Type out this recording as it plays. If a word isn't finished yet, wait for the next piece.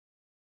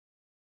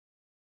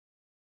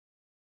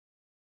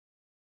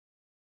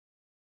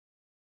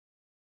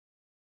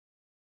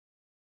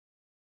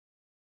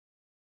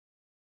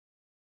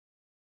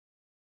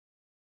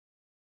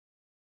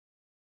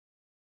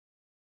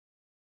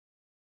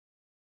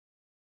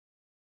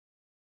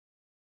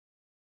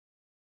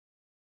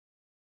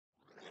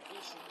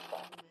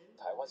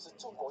湾是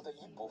中国的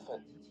一部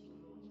分，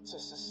这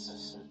是事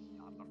实。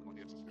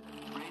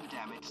Brain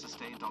damage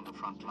sustained on the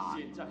front line.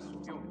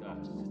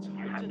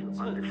 You have to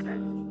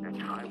understand that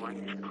Taiwan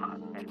is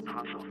part and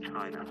parcel of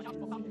China.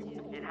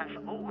 It has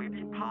always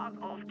been part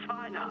of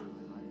China.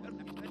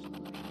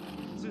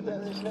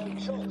 There is no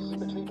choice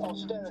between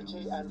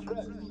austerity and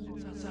growth.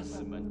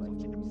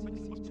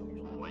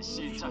 我们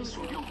现在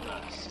所用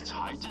的是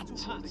财政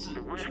赤字。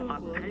 The West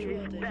must pay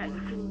its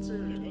debts.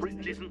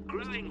 Britain isn't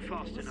growing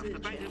fast enough. The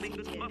Bank of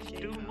England must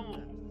do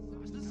more.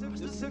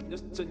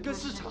 整个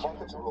市场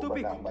都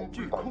被恐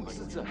惧控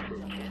制着。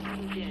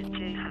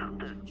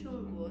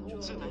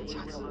智能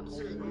驾驶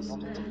为我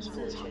们政治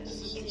产生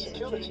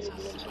Security of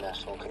the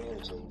international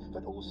community,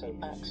 but also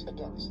acts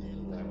against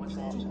the UN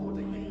Charter.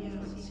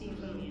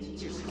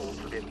 Useful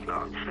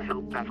implants to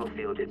help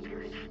battlefield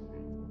injuries.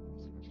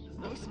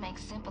 This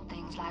makes simple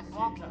things like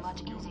walking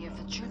much easier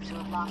for troops who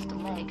have lost a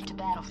leg to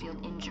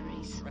battlefield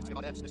injuries.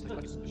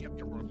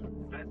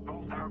 That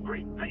both our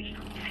great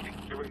nations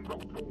seek to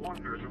invoke the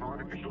wonders of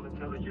artificial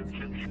intelligence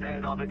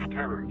instead of its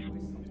terrors.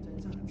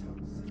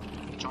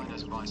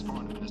 China's Vice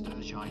Foreign Minister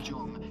Xi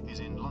Zhong is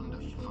in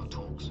London for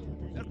talks.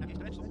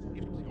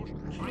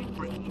 Great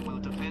Britain will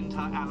defend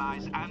her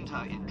allies and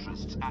her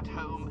interests at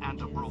home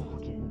and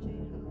abroad.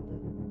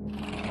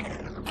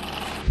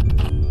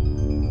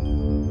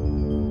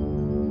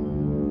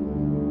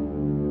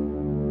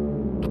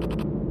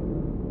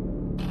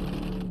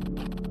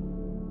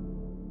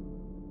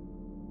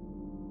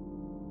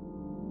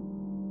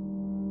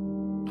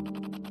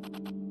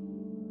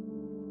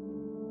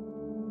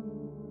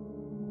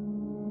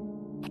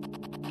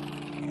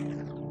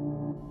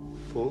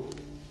 Paul?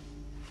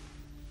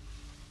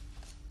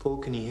 Paul,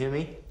 can you hear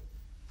me?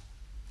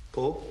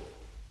 Paul?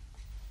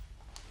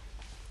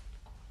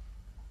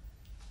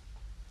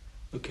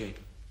 Okay.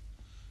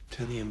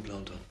 Turn the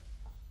implant on.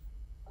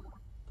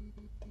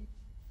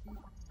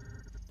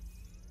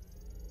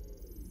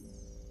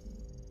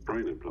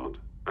 Brain implant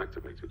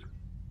activated.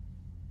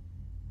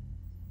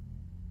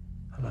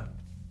 Hello.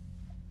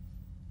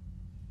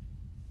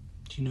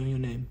 Do you know your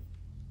name?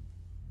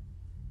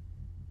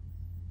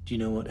 Do you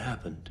know what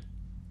happened?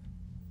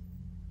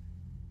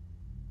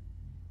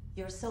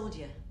 You're a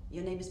soldier.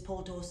 Your name is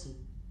Paul Dawson.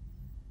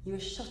 You were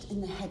shot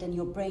in the head and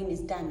your brain is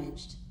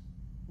damaged.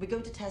 We're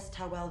going to test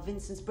how well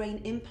Vincent's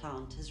brain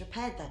implant has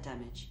repaired that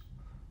damage.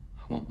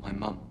 I want my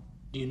mum.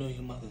 Do you know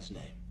your mother's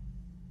name?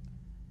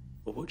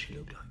 Or what she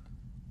looked like?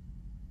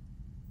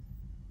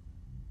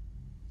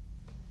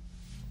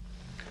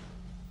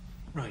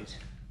 Right.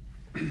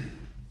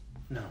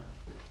 Now,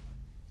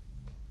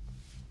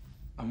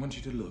 I want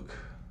you to look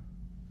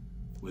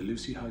where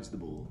Lucy hides the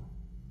ball,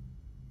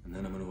 and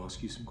then I'm going to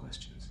ask you some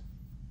questions.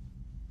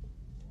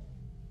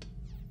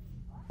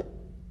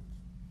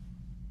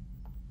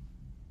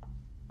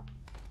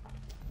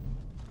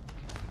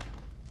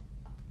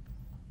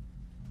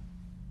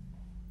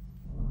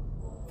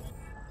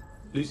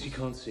 Lucy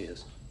can't see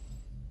us.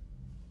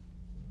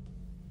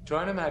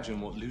 Try and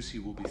imagine what Lucy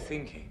will be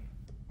thinking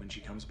when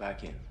she comes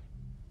back in.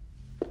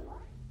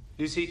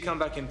 Lucy, come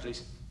back in,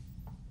 please.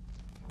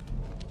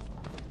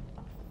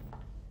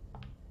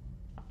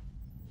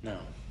 Now,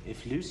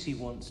 if Lucy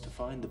wants to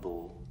find the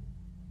ball,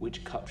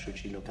 which cup should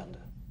she look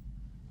under?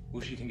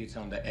 Well, she can get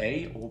under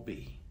A or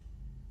B.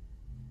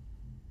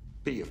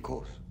 B, of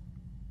course.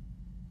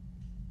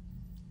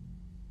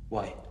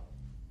 Why?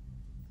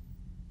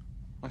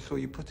 I saw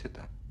you put it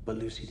there. But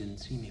Lucy didn't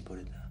see me put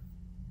it there.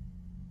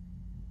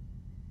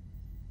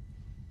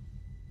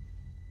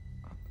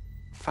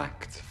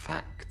 Facts,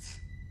 facts.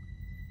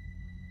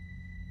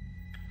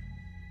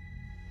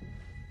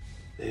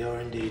 They are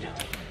indeed.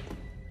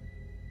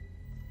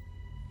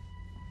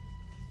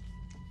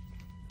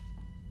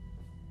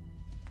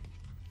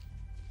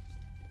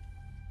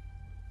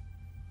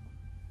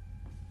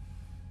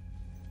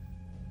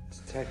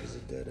 This tech is a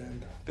dead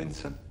end.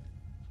 Vincent.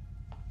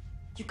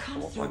 You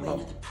can't throw away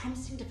another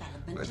promising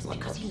development just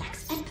because he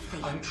lacks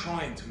empathy. I'm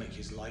trying to make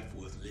his life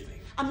worth living.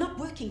 I'm not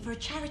working for a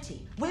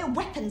charity. We're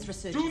weapons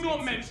researchers. Do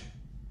not mention.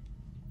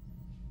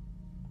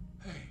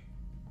 Hey.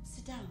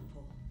 Sit down,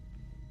 Paul.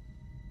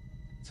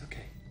 It's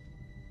okay.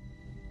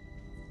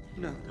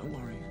 No. Don't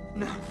worry.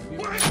 No.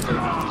 No!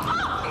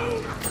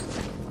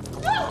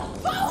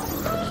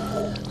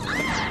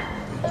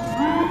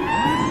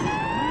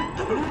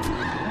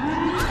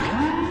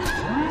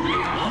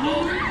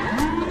 Paul!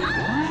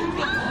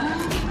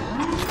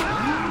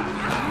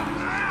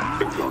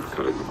 Implant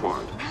code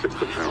required.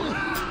 System power.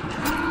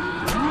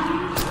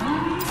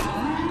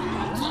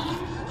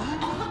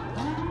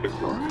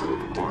 Implant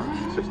code required.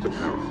 System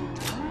power.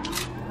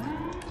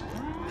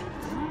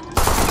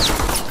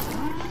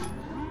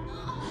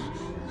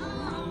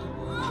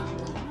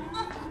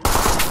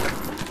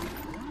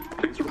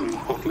 Please remove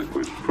hot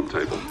liquid from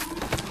table.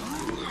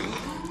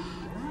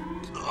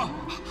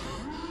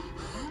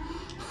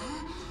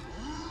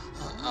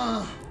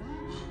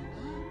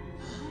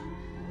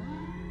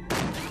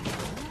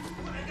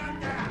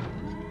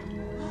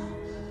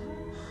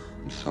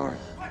 I'm sorry.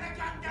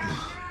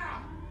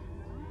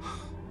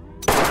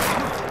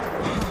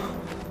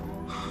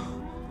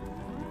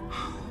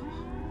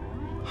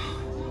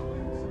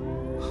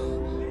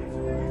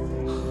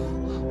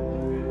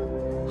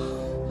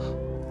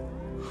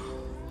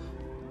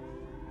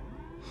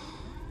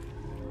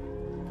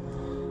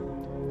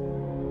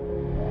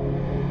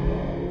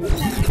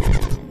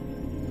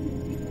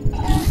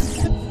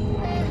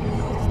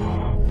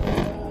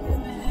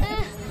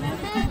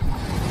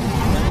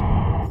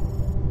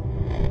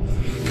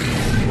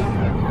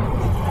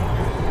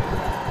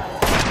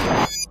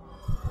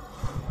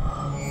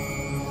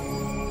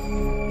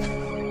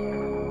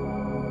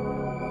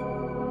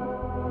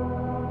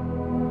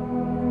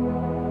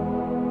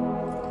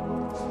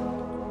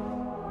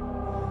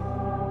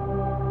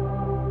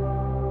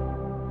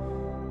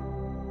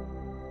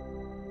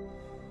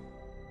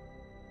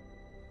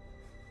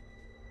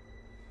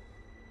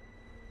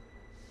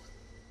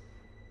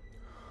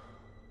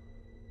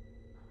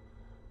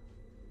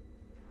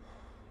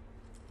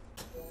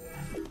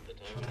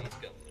 Taiwanese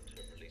government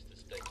have released a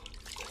statement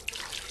saying that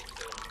any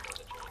incursion by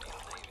the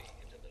Chinese Navy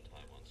into the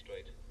Taiwan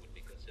Strait would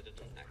be considered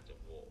an act of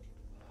war.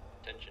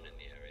 Tension in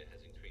the area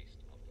has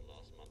increased after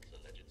last month's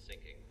alleged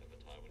sinking of a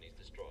Taiwanese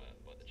destroyer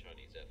by the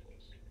Chinese Air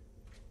Force.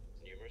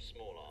 Numerous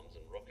small arms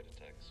and rocket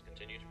attacks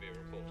continue to be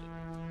reported.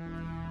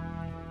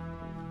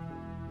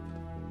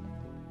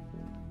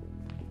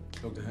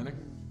 Dr. Henning?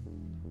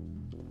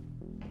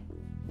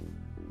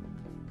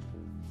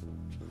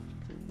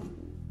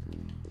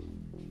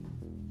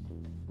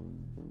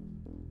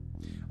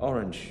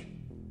 Orange,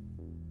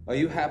 are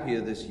you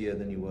happier this year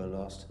than you were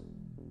last?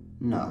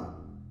 No.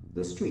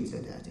 The streets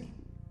are dirty.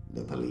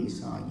 The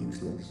police are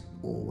useless,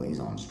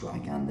 always on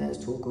strike, and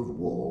there's talk of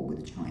war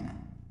with China.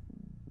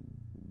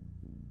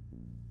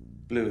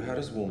 Blue, how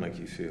does war make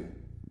you feel?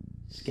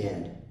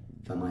 Scared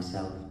for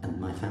myself and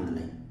my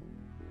family.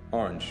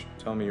 Orange,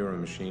 tell me you're a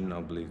machine and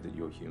I'll believe that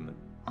you're human.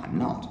 I'm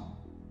not.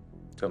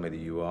 Tell me that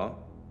you are,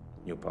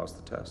 and you'll pass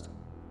the test.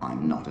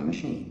 I'm not a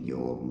machine.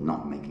 You're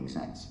not making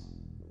sense.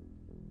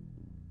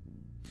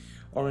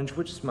 Orange,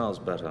 which smells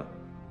better?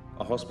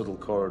 A hospital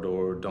corridor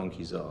or a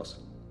donkey's ass?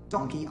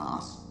 Donkey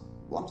ass?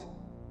 What?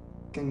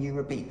 Can you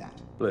repeat that?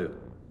 Blue.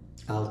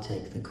 I'll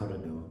take the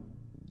corridor.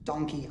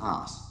 Donkey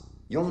ass.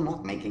 You're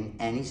not making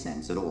any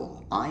sense at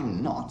all.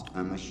 I'm not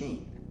a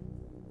machine.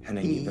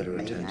 Henning, you better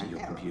attend to your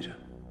computer.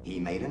 He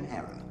made an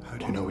error. How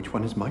do you know which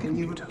one is my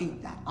computer? Can you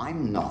repeat that?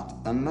 I'm not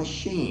a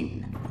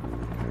machine.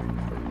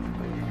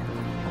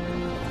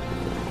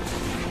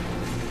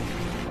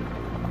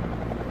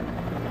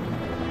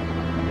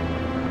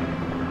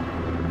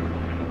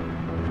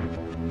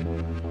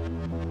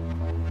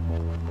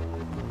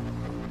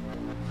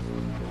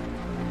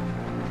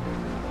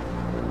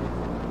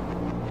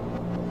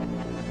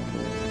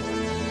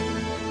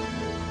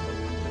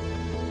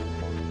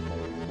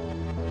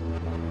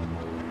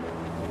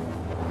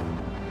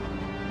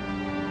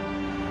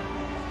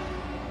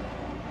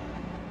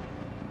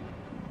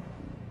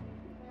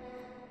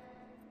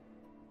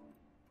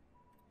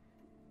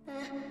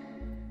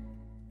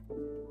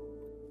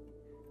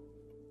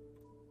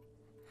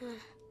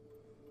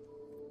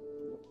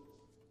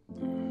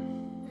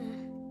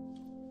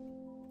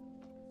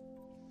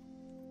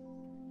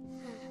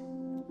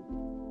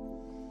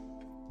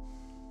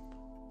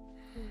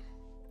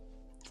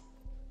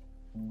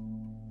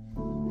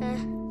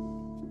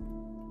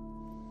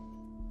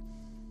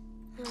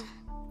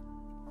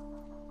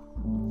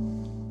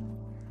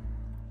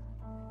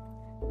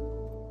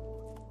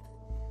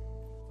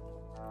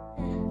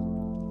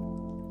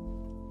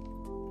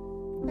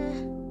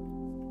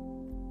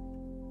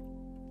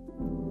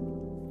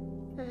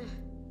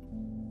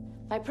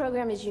 My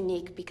program is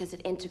unique because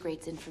it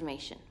integrates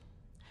information.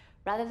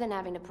 Rather than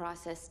having to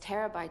process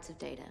terabytes of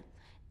data,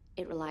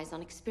 it relies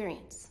on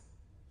experience.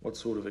 What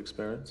sort of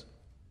experience?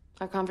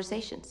 Our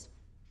conversations.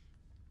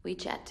 We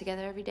chat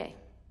together every day.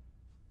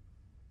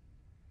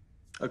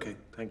 Okay,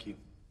 thank you.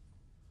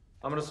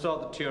 I'm going to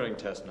start the Turing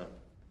test now.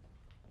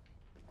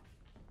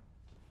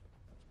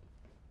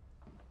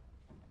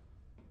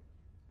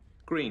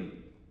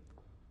 Green.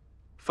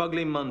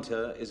 Fugly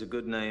Munter is a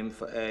good name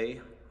for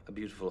A, a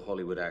beautiful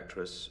Hollywood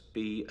actress,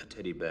 B, a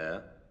teddy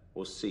bear,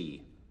 or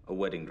C, a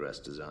wedding dress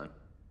design.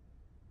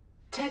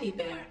 Teddy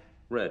bear.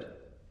 Red.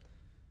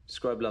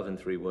 Describe love in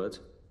 3 words.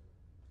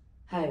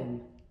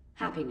 Home,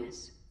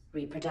 happiness,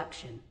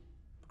 reproduction.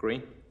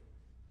 Green.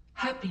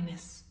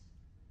 Happiness,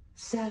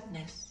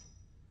 sadness,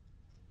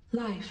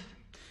 life.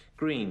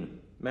 Green.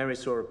 Mary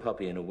saw a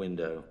puppy in a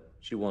window.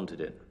 She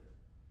wanted it.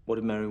 What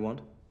did Mary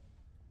want?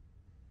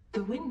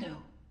 The window.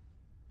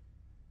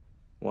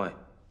 Why?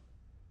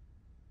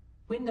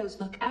 Windows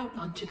look out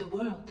onto the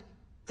world.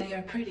 They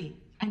are pretty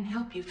and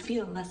help you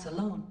feel less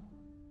alone.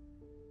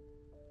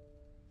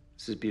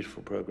 This is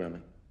beautiful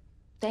programming.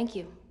 Thank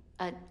you.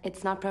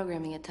 It's not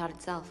programming, it taught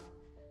itself.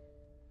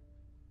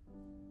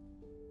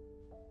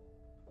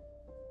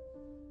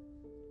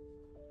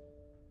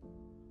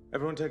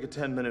 Everyone take a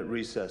 10-minute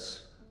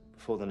recess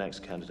before the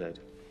next candidate.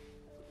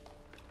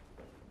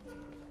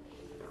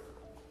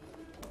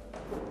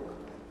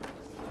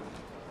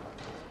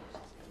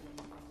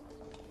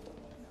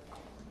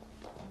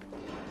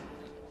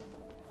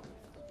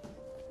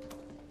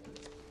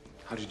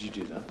 How did you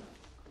do that?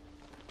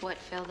 What,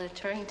 fail the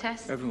Turing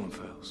test? Everyone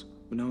fails,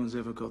 but no one's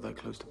ever got that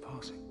close to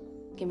passing.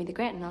 Give me the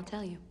grant and I'll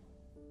tell you.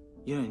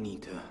 You don't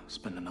need to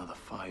spend another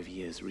 5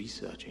 years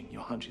researching.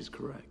 Your hunch is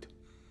correct.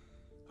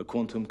 A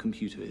quantum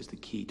computer is the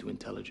key to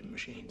intelligent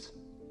machines.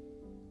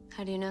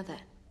 How do you know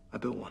that? I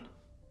built one.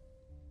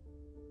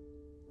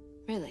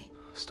 Really?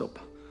 Stop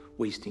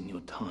wasting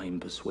your time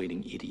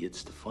persuading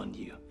idiots to fund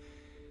you.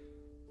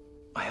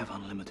 I have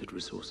unlimited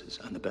resources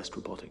and the best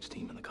robotics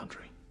team in the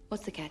country.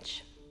 What's the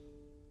catch?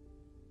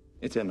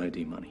 It's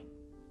MOD money.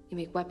 You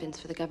make weapons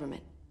for the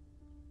government.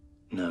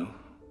 No,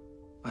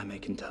 I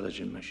make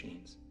intelligent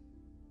machines.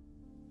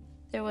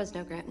 There was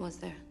no grant, was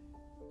there?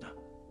 No.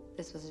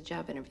 This was a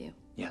job interview.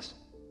 Yes.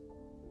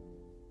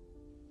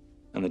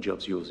 And the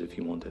job's yours if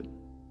you want it.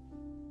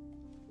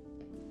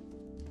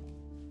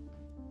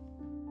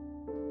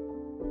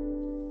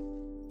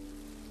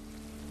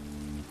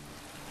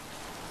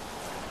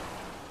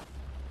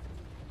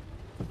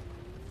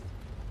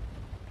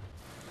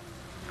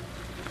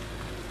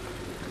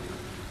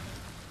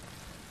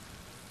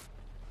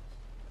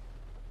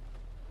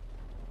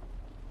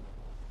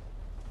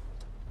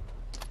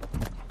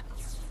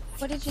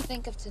 What did you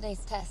think of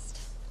today's test?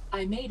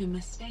 I made a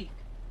mistake.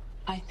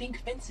 I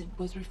think Vincent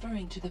was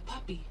referring to the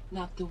puppy,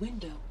 not the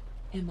window.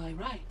 Am I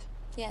right?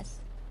 Yes.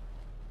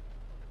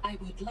 I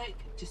would like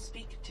to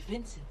speak to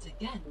Vincent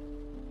again.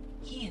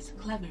 He is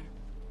clever.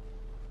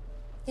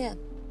 Yeah,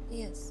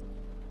 he is.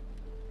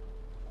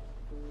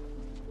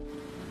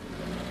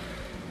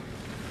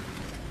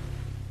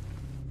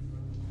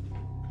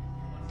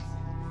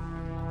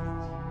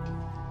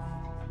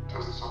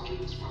 Test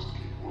subjects must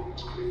keep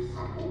wounds clean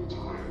at all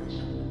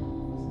times.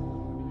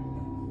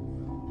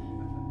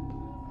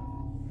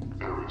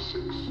 Area 6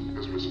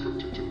 is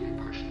restricted to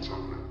new patients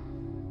only.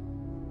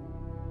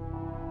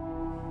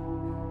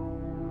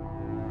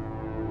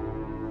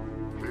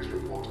 Please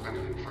report any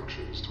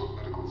infections to a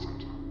medical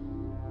center.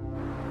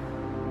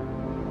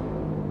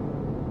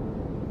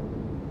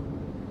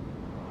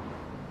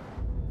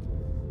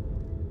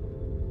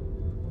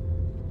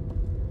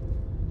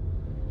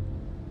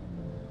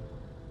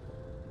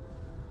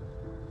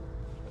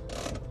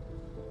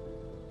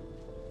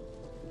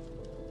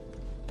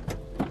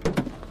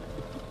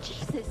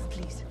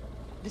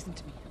 Listen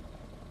to me.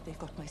 They've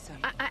got my son.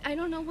 I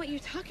don't know what you're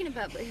talking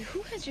about, but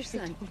who has your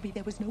son? They told me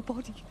there was no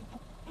body.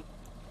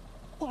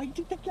 Why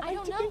did they lie I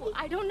don't to know. me?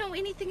 I don't know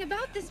anything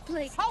about this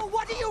place. Oh,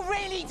 what are you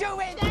really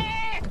doing?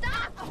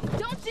 Stop!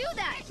 Don't do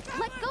that!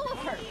 Let go of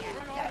her!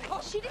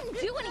 She didn't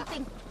do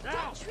anything.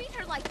 Don't treat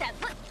her like that.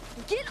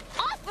 Get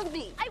off of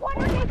me! I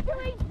want her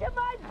doing to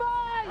my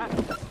boy!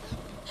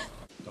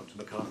 Dr.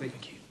 McCarthy?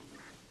 Thank you.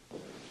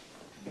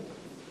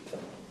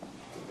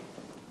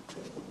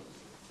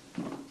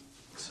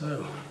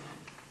 So,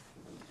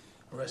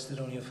 arrested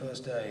on your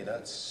first day.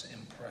 That's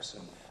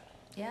impressive.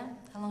 Yeah?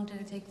 How long did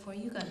it take before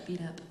you got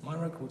beat up? My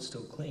record's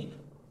still clean.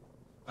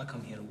 I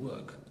come here to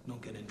work,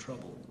 not get in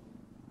trouble.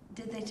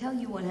 Did they tell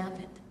you what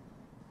happened?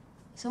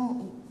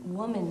 Some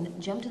woman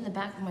jumped in the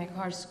back of my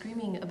car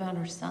screaming about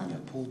her son. Yeah,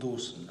 Paul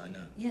Dawson, I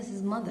know. Yes,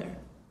 his mother.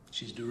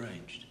 She's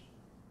deranged.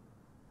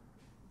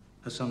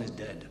 Her son is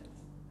dead.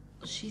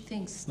 She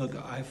thinks... Look,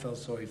 I felt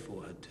sorry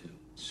for her too,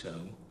 so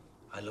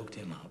I looked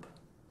him up.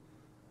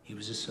 He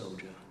was a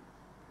soldier.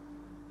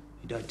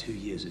 He died 2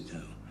 years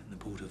ago in the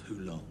port of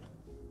Hulon.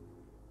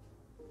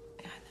 God,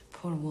 that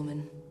poor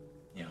woman.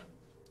 Yeah.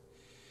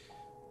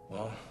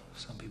 Well,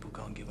 some people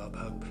can't give up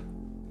hope.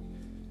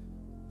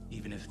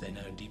 Even if they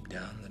know deep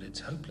down that it's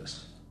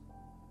hopeless.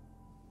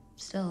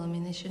 Still, I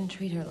mean, they shouldn't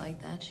treat her like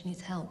that. She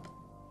needs help.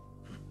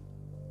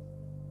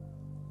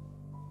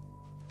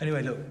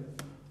 Anyway, look.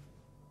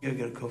 Go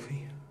get a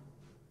coffee.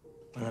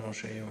 And then I'll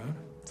show you around.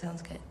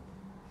 Sounds good.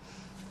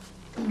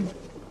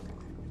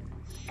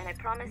 And I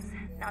promise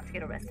not to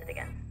get arrested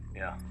again.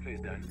 Yeah,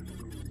 please don't.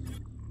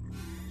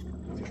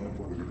 He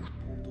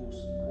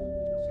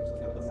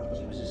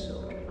was a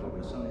soldier.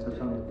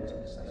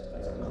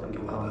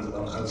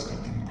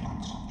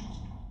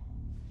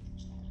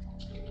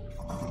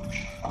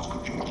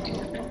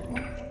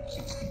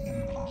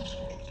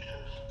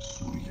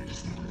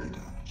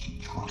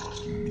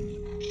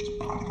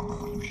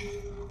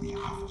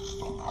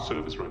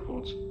 Service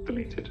records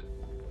deleted.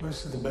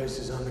 Most of the base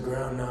is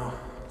underground now.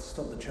 To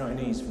stop the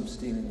Chinese from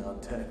stealing our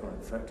tech or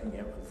infecting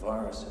it with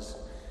viruses,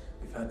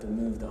 we've had to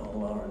move the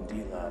whole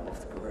R&D lab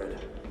off the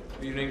grid.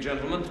 Good evening,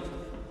 gentlemen.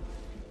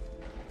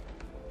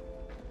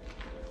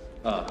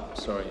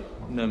 Sorry.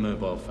 No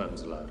mobile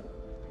phones allowed.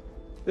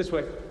 This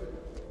way.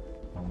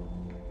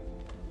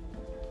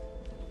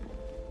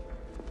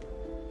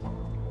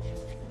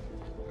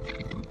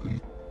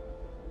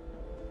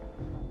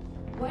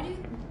 Why do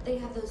they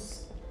have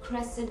those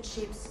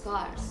crescent-shaped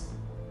scars?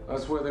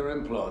 That's where their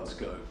implants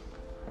go.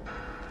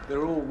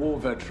 They're all war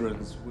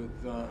veterans with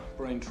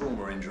brain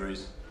trauma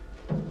injuries.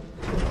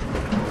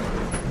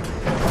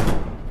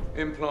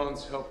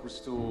 Implants help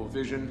restore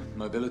vision,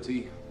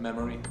 mobility,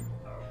 memory,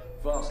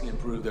 vastly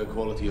improve their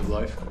quality of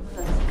life.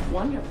 That's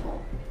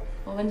wonderful.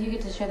 Well, when do you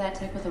get to share that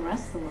tech with the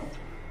rest of the world?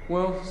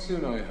 Well,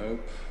 soon I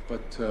hope,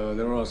 but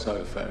there are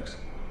side effects.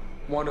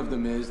 One of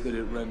them is that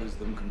it renders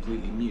them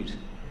completely mute.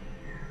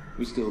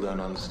 We still don't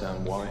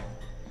understand why.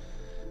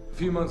 A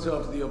few months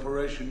after the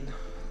operation,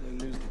 they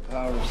lose the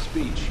power of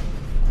speech.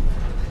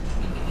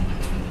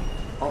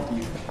 After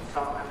you.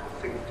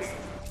 5:50.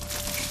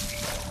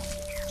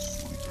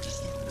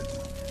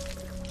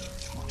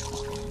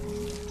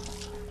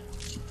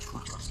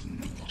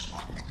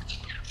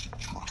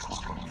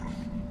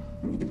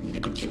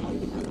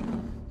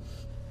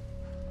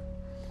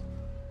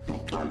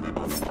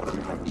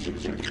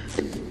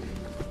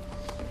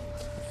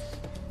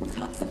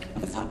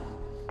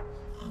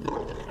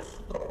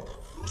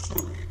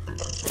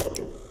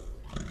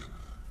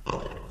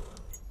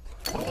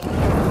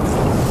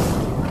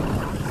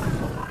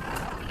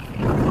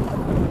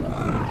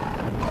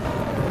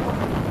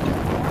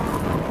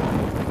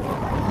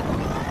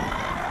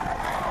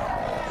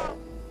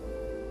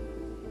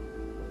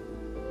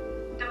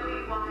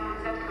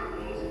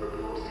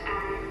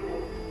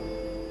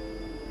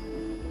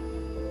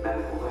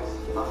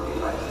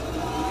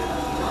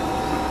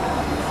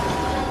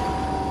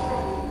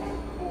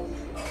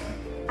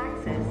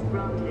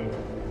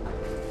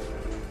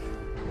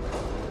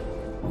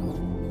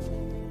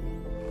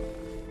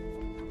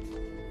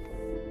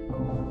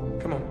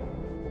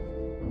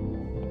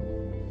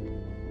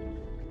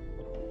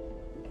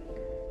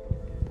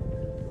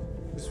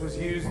 was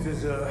used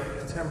as a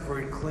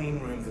temporary clean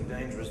room for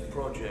dangerous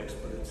projects,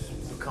 but it's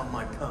become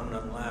my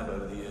permanent lab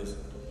over the years.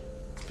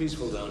 It's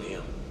peaceful down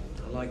here.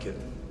 I like it.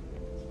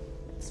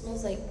 It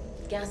smells like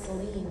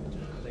gasoline.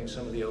 I think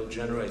some of the old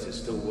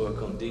generators still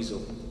work on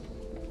diesel.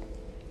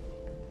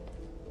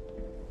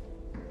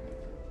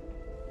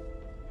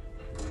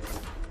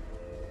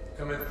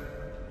 Come in.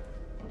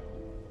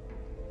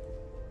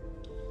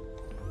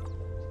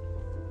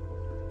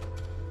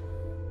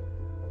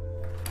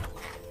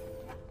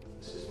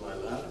 This is my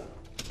lab.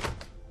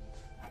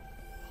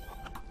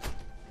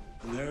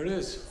 And there it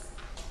is.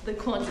 The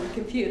quantum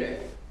computer.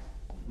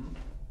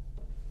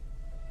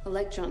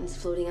 Electrons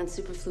floating on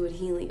superfluid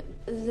helium.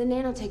 The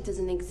nanotech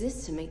doesn't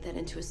exist to make that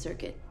into a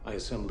circuit. I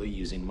assemble it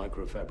using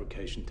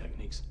microfabrication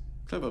techniques.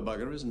 Clever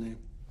bugger, isn't he?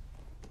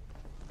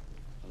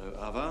 Hello,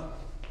 Ava.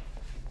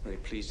 Very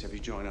pleased to have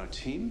you join our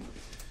team.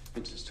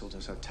 Vincent's told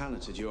us how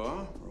talented you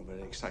are. We're all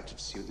very excited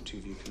to see what the two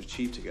of you can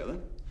achieve together.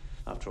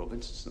 After all,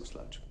 Vincent's no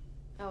slouch.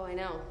 Oh, I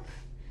know.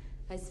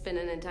 I spent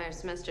an entire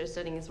semester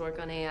studying his work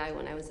on AI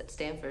when I was at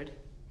Stanford.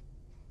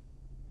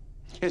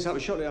 Yes, that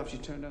was shortly after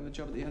you turned down the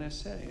job at the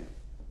NSA.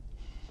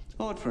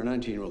 Odd for a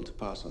 19-year-old to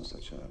pass on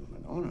such an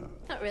honor.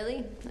 Not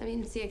really. I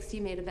mean,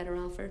 CXT made a better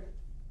offer.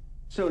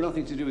 So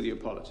nothing to do with your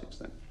politics,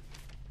 then?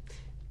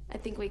 I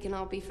think we can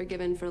all be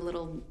forgiven for a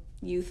little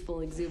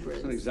youthful exuberance.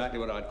 It's not exactly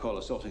what I'd call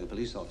assaulting a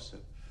police officer.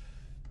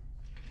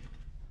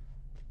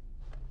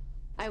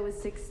 I was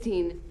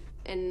 16,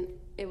 and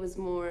it was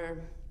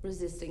more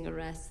resisting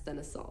arrest than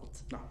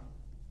assault. No.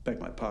 Beg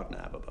my pardon,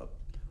 Ava, but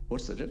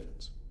what's the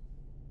difference?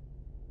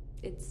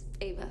 It's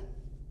Ava.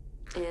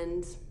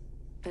 And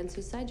depends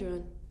whose side you're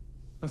on.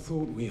 I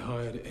thought we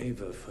hired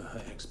Ava for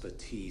her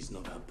expertise,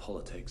 not her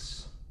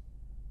politics.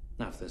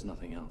 Now, if there's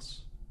nothing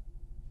else.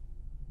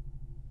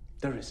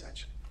 There is,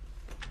 actually.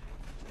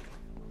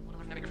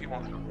 If you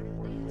want. Depends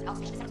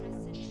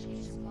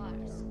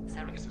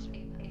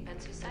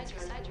whose side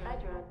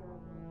you're on.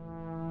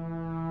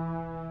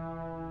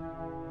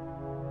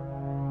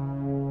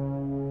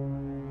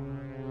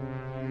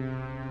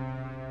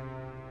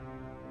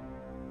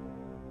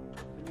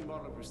 The new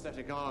model of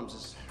prosthetic arms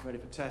is ready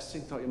for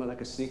testing. Thought you might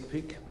like a sneak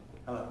peek.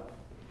 Hello.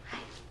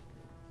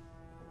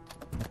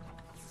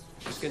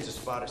 The skin's a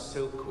spot of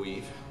silk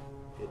weave.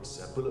 It's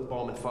bullet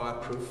bomb and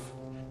fireproof,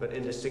 but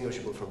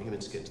indistinguishable from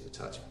human skin to the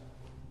touch.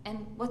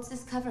 And what's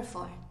this cover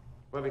for?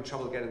 We're having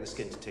trouble getting the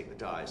skin to take the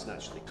dyes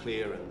naturally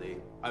clear, and the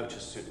outer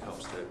suit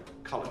helps the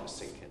color to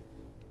sink in.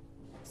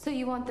 So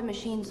you want the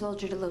machine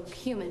soldier to look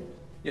human?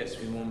 Yes,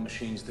 we want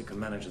machines that can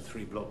manage a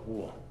 3-block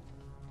war.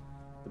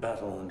 The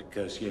battle and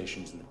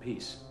negotiations and the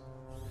peace.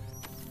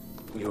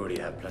 We already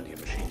have plenty of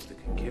machines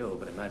that can kill,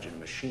 but imagine a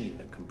machine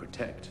that can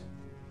protect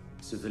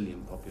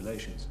civilian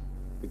populations,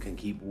 that can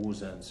keep war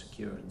zones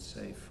secure and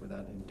safe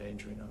without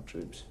endangering our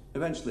troops.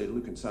 Eventually, it'll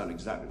look and sound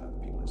exactly like the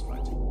people it's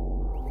fighting.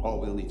 All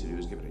we'll need to do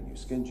is give it a new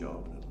skin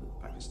job, and it'll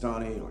look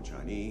Pakistani or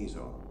Chinese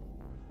or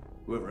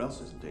whoever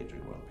else is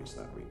endangering world peace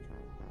that week.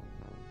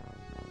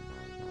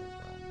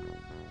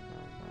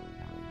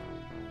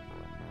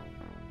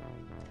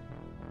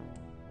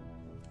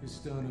 His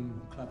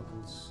sternum,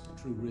 clavicles,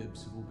 true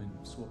ribs have all been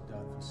swapped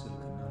out for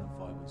silicon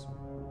nanofibers.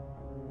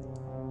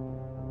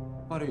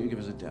 Why don't you give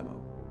us a demo?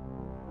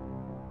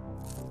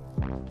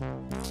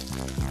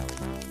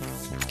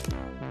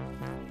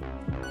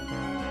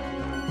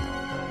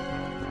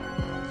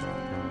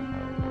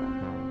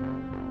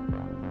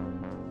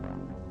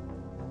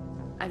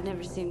 I've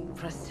never seen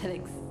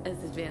prosthetics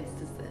as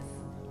advanced as this.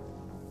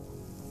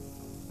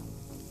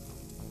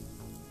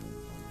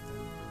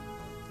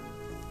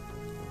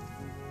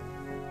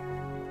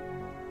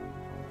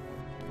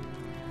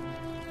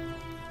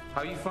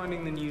 How are you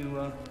finding the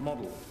new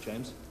model,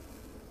 James?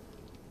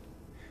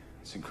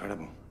 It's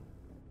incredible.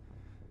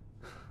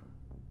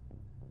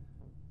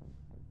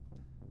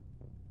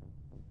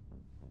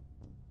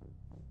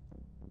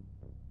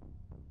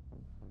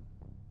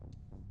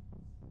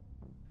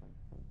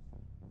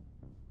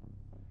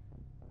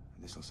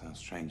 This'll sound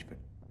strange, but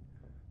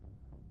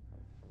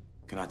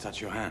can I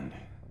touch your hand?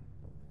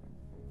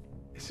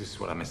 This is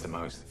what I miss the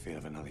most, the feel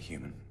of another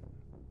human.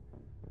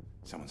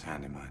 Someone's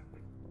hand in mine.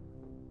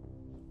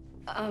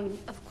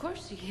 Of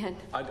course you can.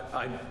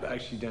 I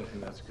actually don't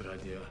think that's a good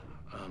idea.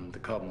 The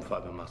carbon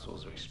fiber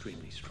muscles are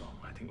extremely strong.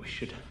 I think we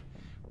should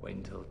wait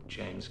until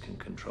James can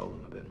control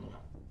them a bit more.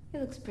 He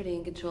looks pretty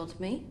in control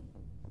to me.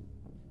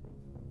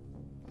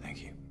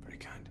 Thank you. Very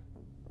kind.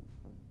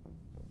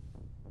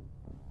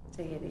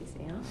 Take it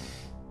easy, huh?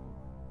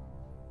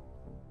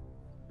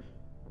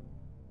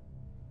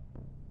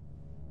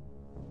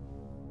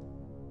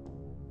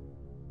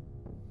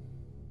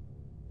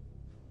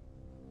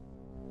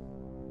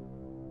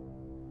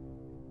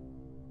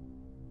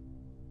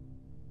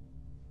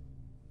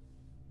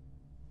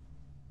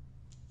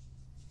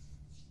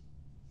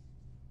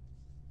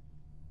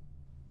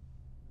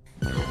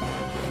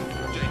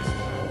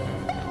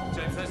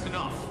 James, that's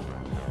enough.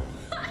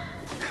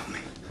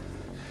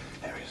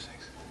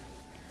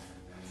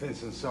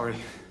 Vincent, sorry.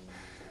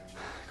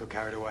 Got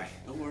carried away.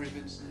 Don't worry,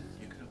 Vincent.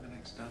 You can have the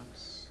next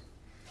dance.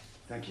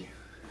 Thank you.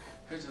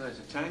 Here's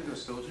a tango,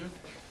 soldier.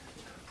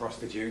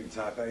 Prostitute and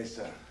type A,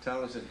 sir.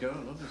 Talented girl,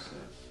 obviously.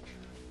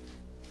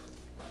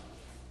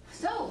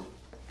 So,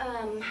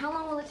 how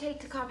long will it take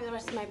to copy the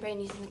rest of my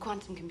brain using the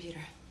quantum computer?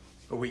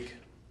 A week.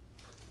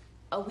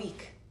 A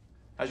week.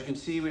 As you can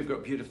see, we've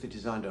got beautifully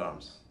designed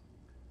arms.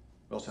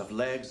 We also have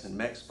legs and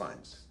mech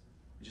spines.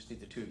 We just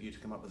need the two of you to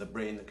come up with a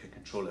brain that can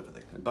control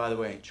everything. And by the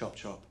way, chop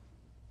chop,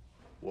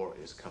 war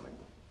is coming.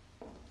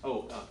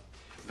 Oh,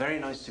 very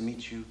nice to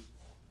meet you,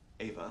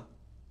 Ava.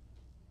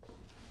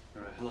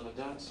 You're a hell of a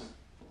dancer.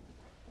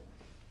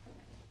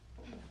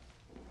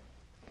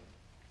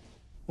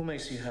 What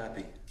makes you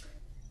happy?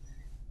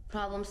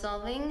 Problem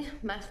solving,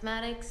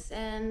 mathematics,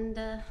 and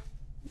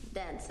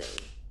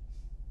dancing.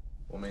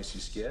 What makes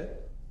you scared?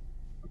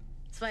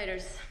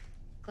 Spiders,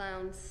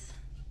 clowns,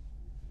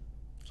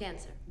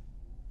 cancer.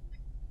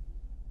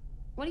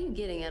 What are you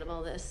getting out of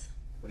all this?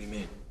 What do you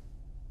mean?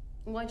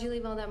 Why'd you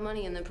leave all that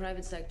money in the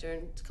private sector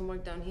and come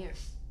work down here?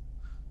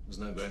 It was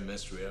no great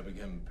mystery. I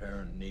became a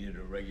parent and needed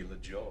a regular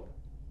job.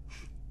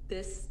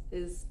 This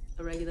is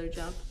a regular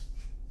job.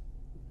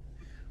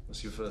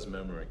 What's your first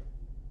memory?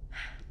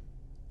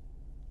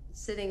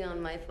 Sitting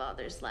on my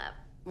father's lap,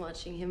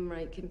 watching him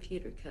write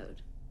computer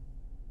code.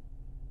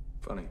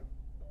 Funny.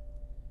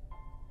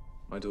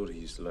 My daughter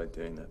used to like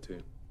doing that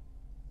too.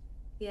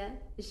 Yeah?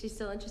 Is she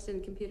still interested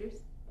in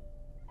computers?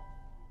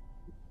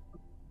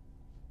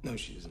 No,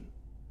 she isn't.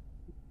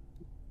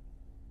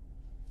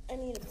 I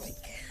need a break.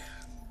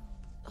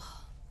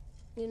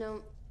 You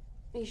know,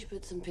 you should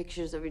put some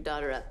pictures of your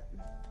daughter up.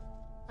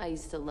 I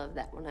used to love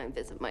that when I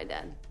visit my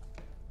dad.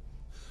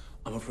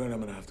 I'm afraid I'm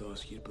gonna have to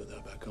ask you to put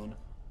that back on.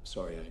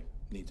 Sorry, I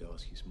need to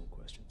ask you some more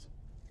questions.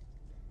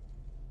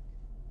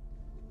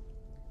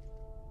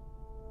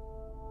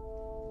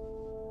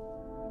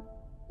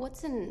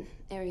 What's in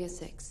Area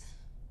 6?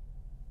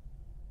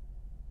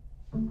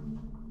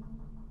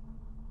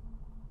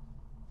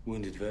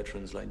 Wounded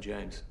veterans like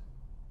James.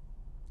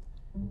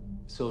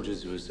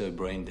 Soldiers who were so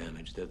brain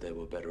damaged that they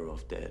were better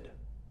off dead.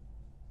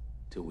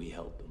 Till we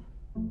helped them.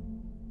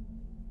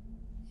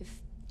 If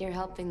you're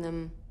helping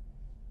them,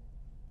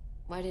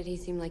 why did he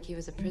seem like he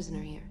was a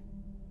prisoner here?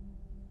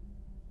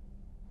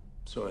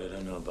 Sorry, I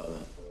don't know about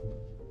that.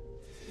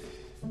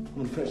 I'm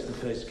gonna fetch the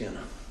face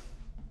scanner.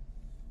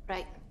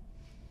 Right.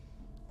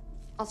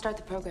 I'll start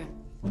the program.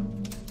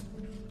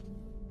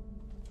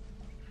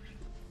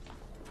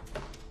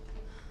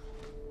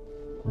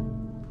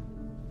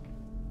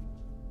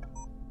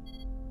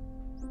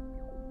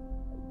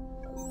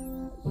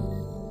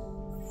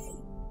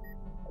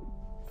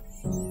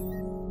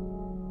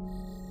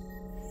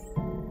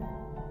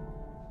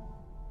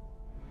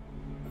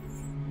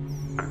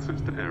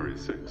 Access to Area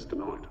 6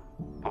 denied.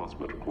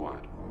 Password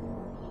required.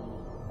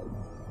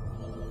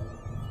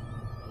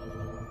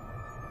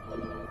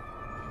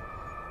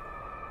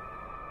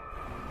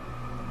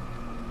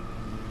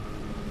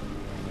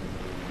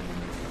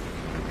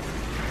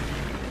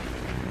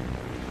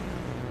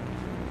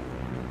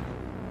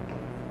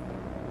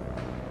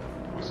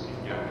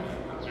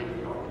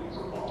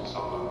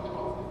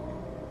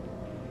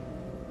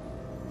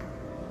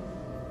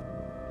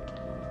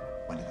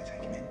 When did they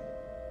take him in?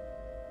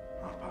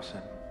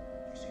 7:30.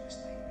 You see the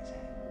state of his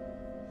head?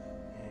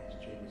 Yeah, his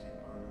jig is in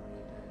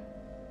paranoia dead.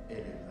 He'll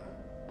live though.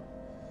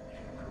 If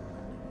you can call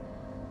that.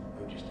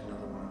 Oh, just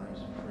another one of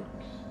those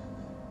freaks.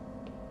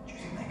 Do you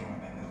think they can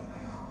remember who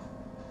they are?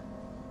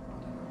 I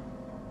don't know.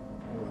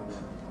 All I know is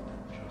I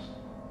don't trust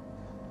them.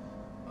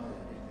 I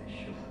heard if they're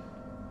shot,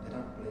 they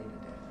don't bleed to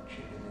death. The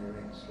chip in their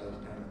head slows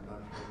down the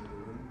blood flow to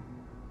the room.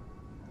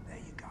 There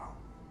you go.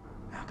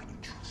 How can you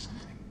trust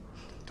something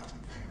that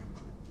doesn't feel?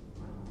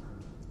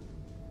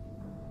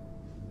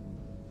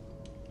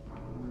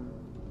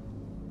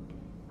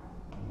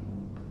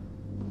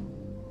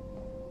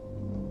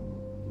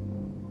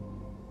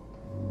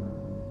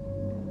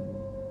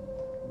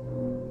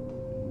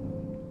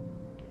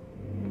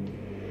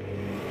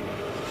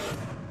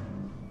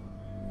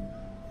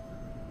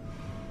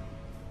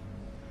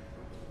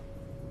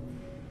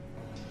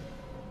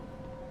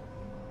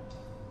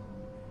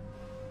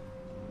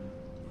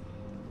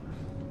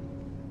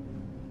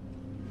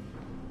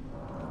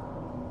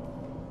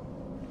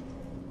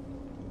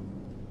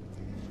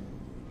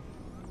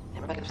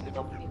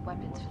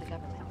 Weapons for the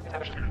government.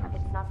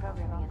 It's not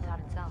programming, it's out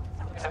itself.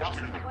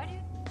 Why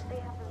do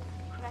they have those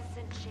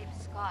crescent-shaped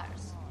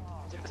scars?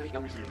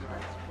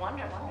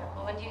 Wonderful.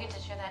 Well, when do you get to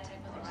share that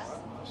tape with the rest?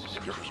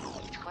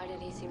 Why did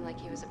he seem like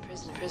he was a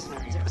prisoner?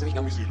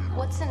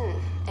 What's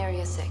in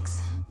Area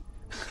 6?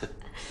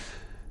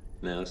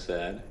 Now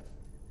sad.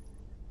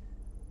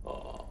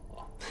 Oh.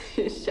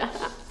 Shut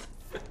up.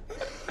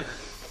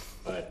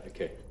 All right,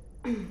 okay.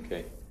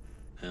 Okay.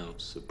 Now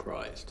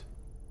surprised.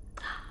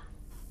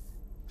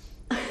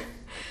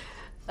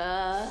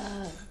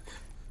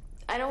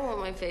 I don't want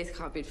my face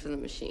copied from the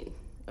machine.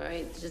 All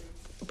right, just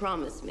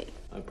promise me.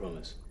 I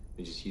promise.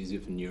 We just use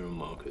it for neural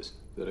markers.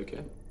 Is that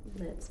okay?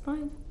 That's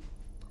fine.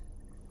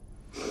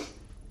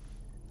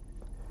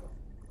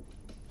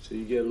 So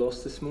you get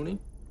lost this morning?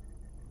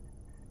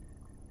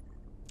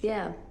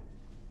 Yeah.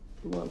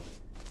 Well,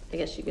 I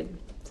guess you could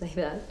say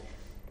that.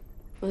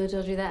 Well, who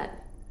told you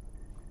that?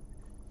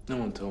 No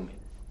one told me.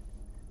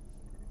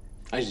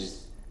 I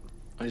just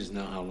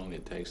know how long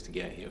it takes to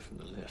get here from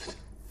the lift.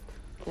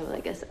 Yeah, well, I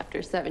guess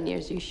after 7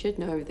 years, you should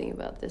know everything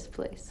about this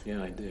place.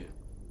 Yeah, I do.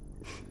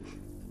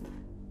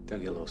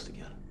 Don't get lost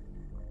again.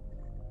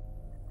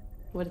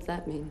 What does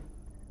that mean?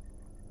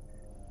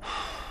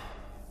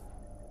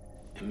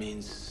 It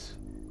means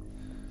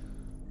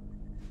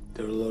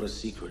there are a lot of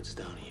secrets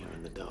down here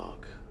in the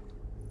dark.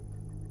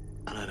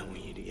 And I don't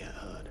want you to get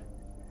hurt.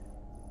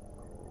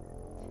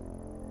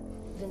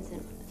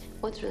 Vincent,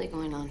 what's really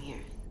going on here?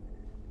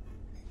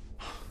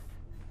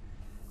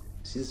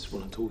 See, this is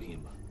what I'm talking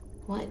about.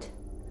 What?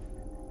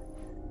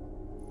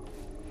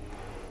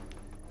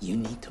 You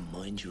need to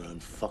mind your own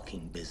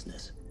fucking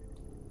business.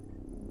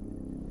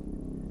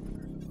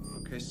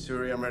 Okay,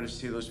 Suri, I'm ready to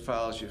see those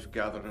files you've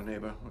gathered on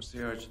Ava. What's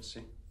the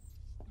urgency?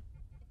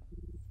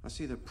 I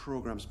see the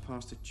program's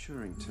passed the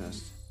Turing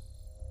test.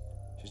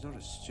 She's not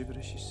as stupid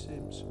as she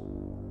seems.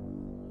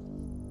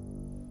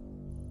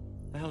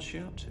 The hell's she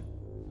up to?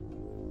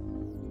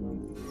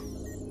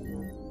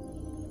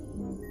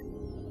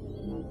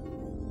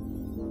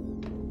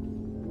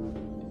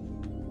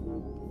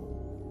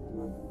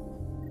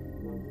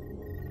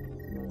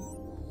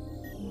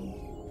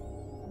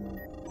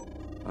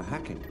 A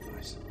hacking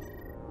device.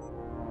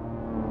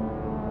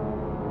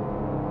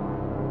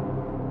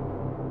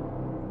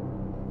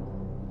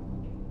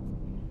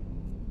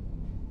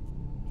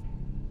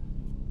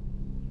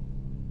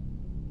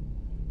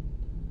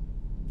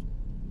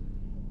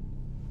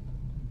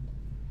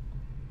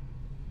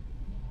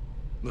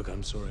 Look,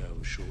 I'm sorry I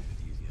was short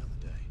with you the other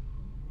day.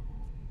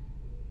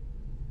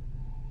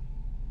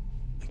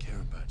 I care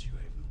about you,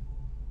 Ava.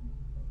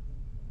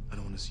 I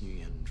don't want to see you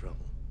get in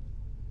trouble.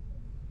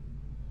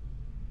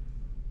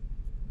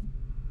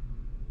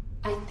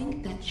 I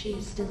think that she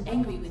is still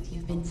angry with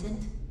you,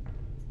 Vincent.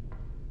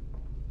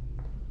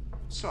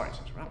 Sorry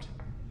to interrupt.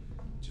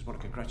 Just want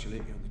to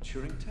congratulate you on the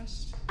Turing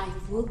test. I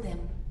fooled them.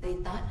 They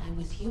thought I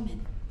was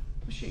human.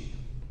 Machine.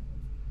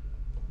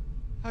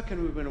 How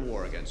can we win a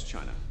war against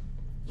China?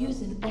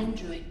 Use an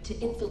android to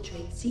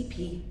infiltrate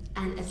CP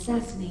and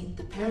assassinate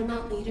the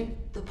paramount leader,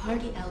 the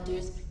party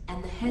elders,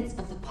 and the heads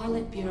of the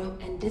Politburo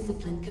and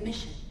Discipline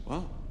Commission.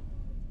 Well,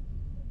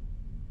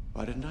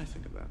 why didn't I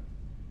think of that?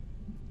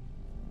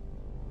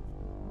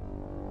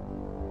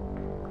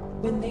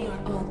 When they are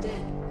all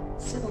dead,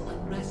 civil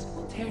unrest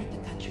will tear the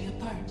country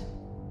apart.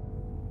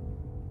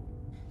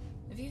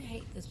 If you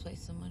hate this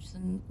place so much,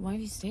 then why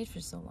have you stayed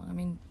for so long? I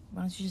mean,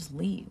 why don't you just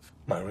leave?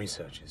 My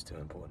research is too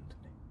important to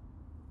me.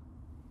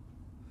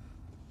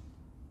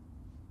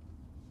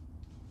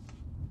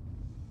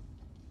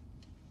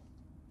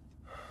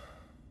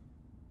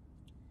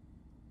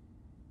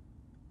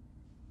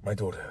 My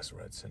daughter has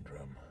Rett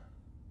syndrome.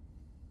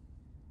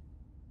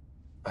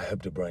 I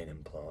hoped a brain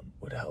implant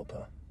would help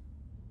her.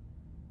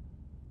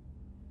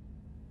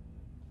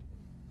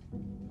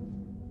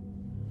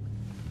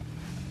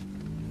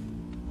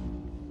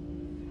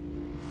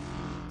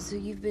 So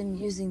you've been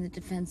using the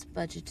defense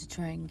budget to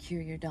try and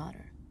cure your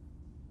daughter?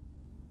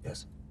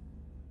 Yes.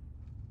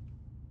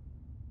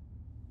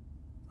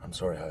 I'm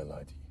sorry I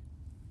lied to you.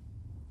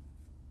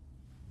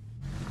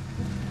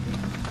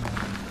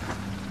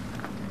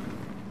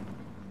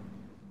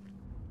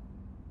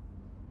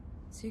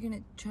 So you're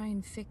gonna try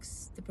and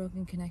fix the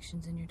broken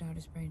connections in your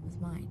daughter's brain with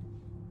mine?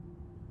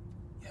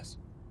 Yes.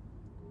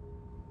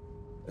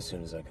 As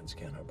soon as I can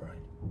scan her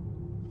brain.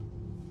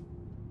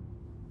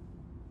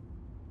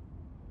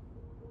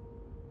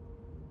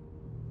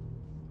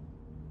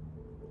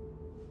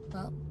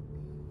 Well,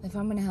 if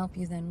I'm gonna help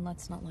you, then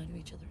let's not lie to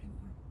each other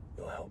anymore.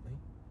 You'll help me?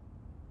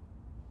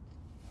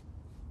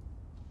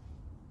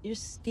 You're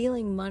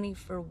stealing money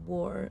for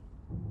war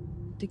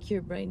to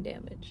cure brain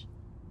damage.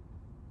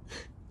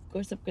 Of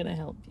course I'm gonna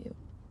help you.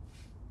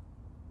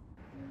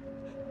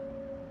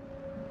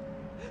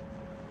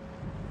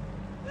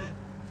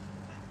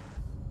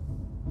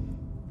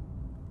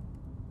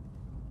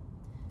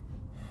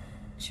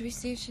 Should we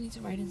see if she needs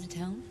a ride into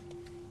town?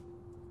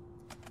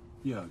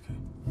 Yeah, okay.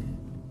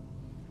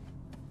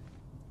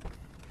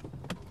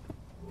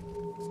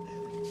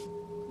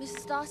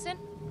 Mrs. Dawson?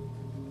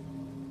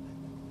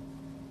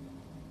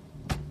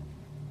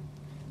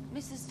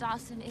 Mrs.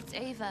 Dawson, it's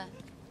Ava.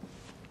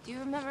 Do you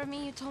remember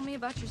me? You told me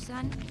about your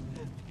son.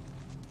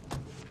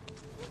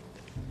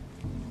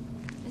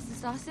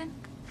 Mrs. Dawson?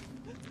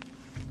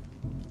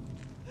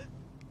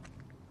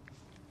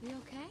 You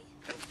okay?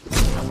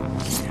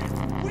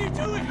 What are you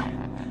doing?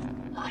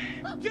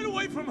 Get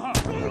away from her!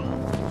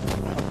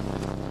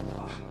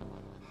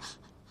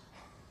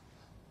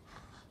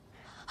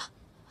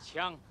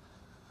枪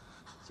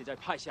现在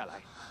派下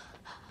来，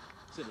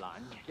这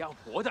蓝要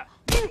活的。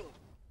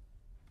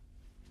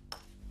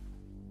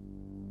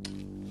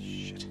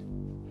Shit.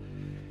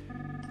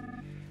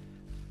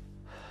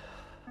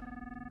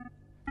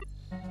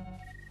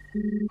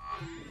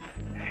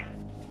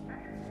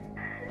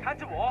 看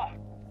着我，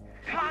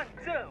看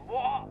着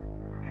我，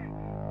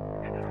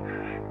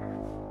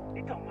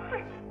你懂吗？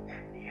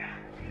你呀、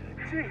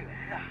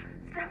Stop.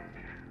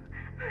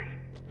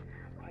 Please.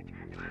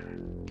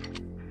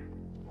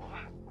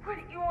 What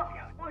do you want?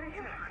 What do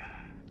you want?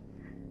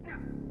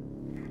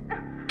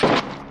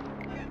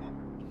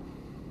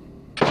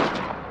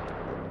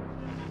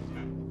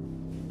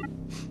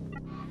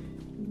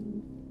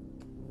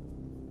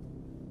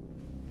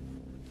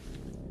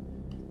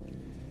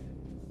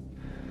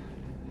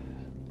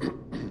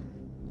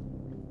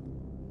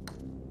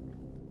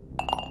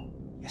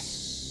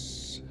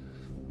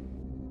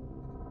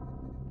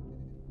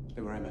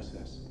 They were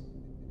MSS,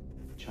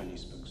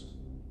 Chinese spokesman.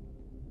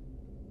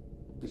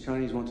 The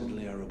Chinese wanted to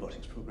lay our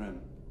robotics program.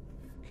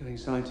 Killing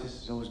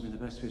scientists has always been the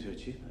best way to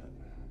achieve that.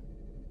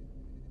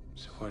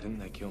 So why didn't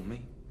they kill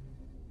me?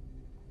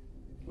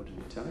 What did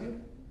he tell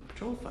you? The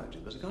patrol found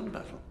you. There's a gun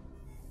battle.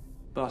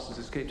 Bastards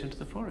escaped into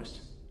the forest.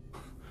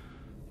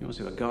 You must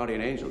have a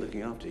guardian angel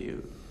looking after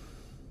you.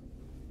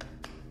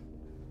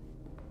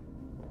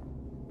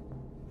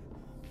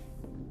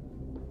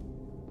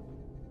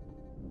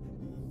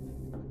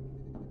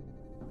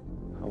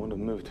 I want to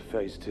move to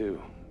phase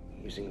 2,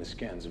 using the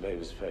scans of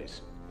Ava's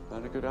face.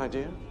 That a good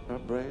idea? Her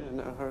brain and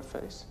now her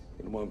face?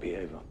 It won't be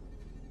Ava.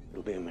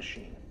 It'll be a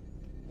machine.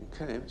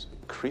 Okay, it's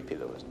creepy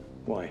though, isn't it?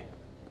 Why?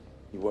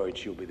 You worried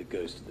she'll be the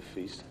ghost of the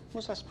feast?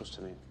 What's that supposed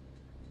to mean?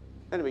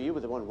 Anyway, you were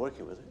the one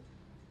working with it.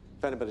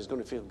 If anybody's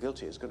going to feel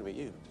guilty, it's going to be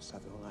you. Just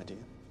have the whole idea.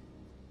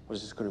 Or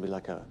is this going to be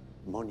like a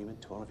monument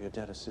to all of your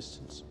dead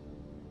assistants?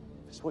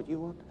 If it's what you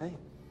want, hey,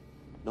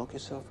 knock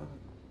yourself out.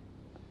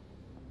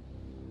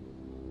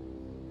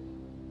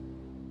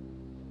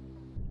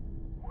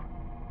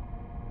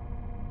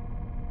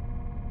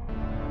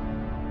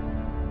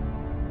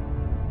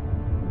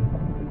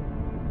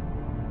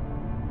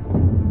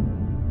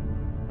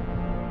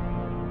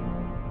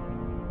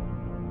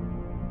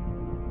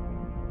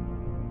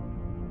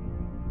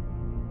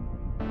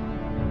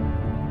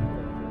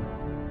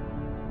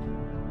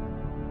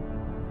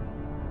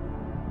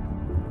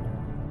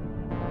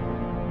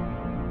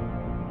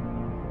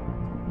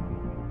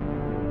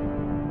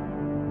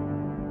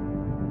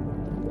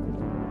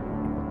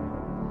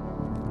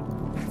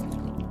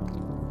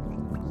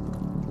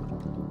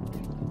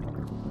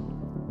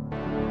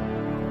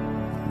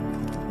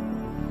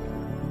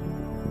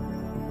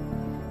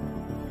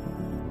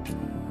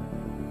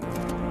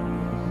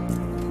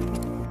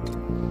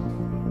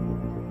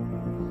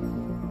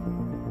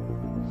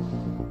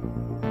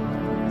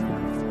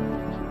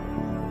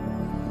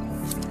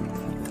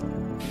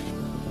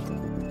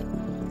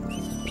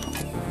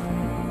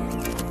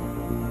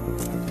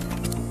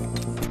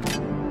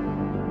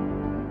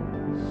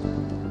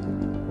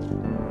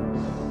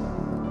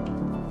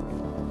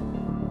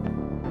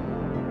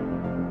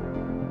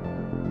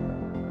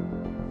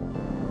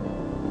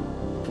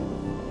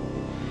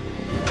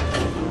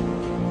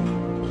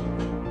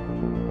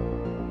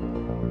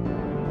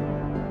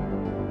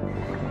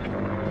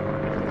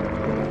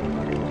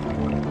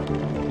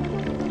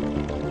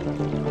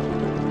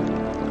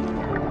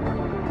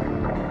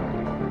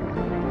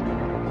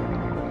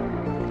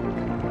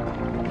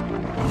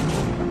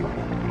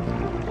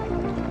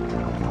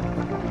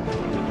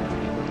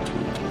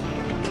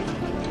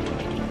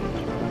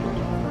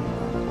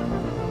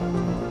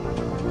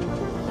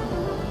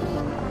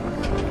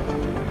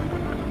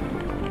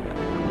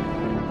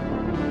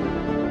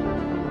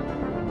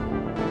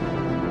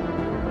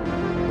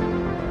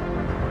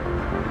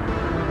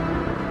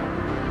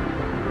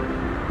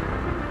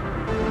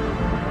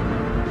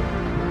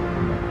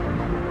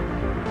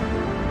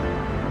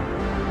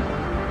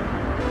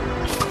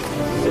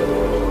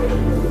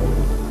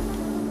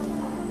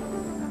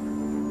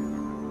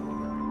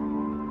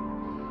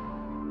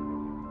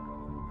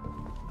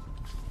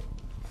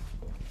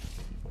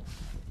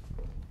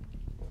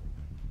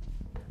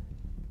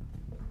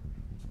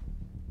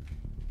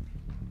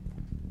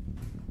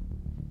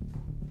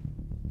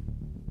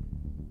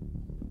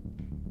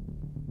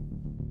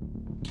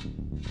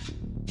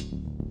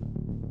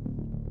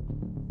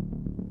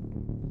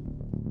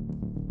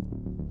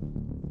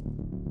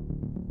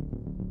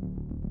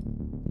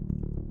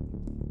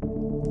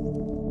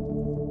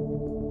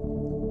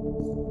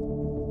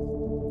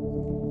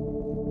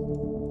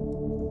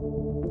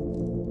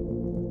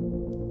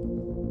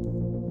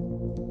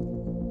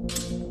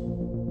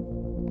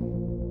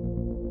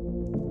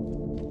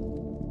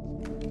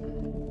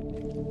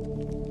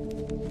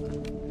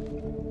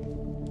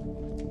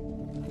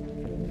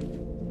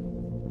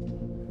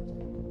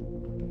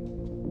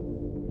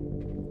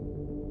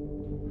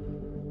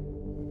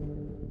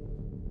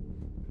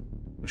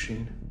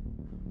 Machine,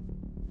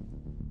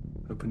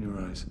 open your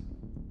eyes.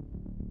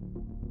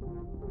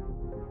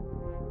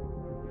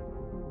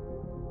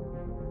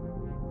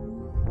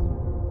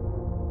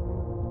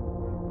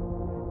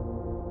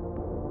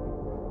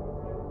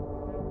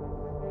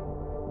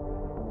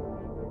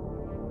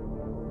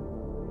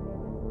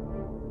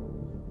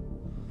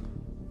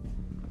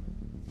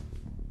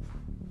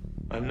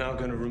 I'm now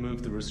going to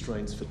remove the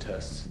restraints for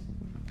tests.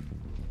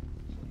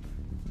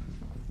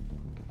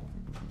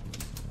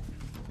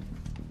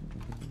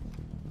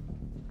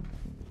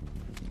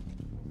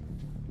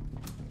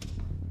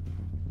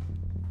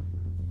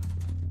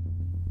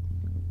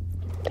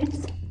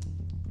 Vincent.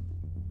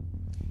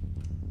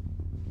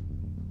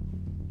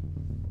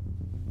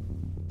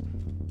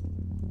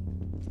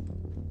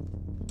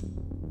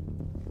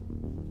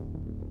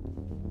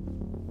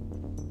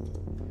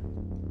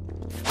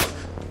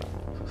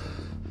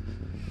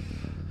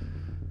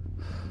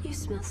 You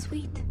smell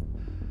sweet.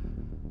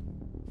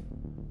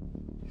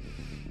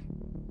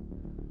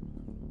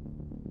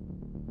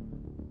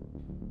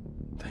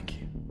 Thank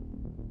you.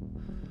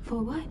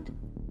 For what?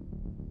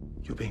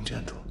 You're being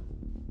gentle.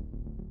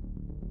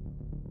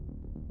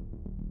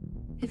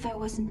 If I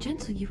wasn't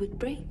gentle, you would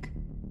break.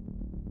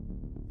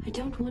 I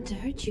don't want to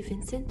hurt you,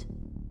 Vincent.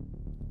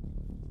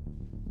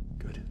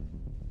 Good.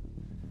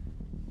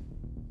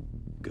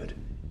 Good.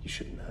 You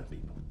shouldn't hurt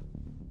people.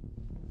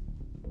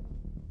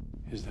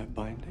 Is that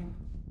binding?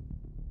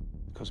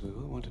 Because we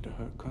all wanted to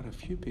hurt quite a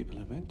few people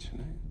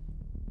eventually.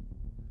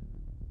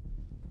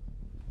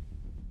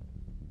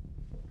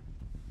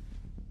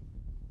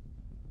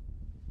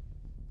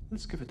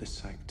 Let's give it the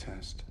psych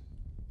test.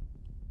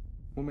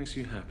 What makes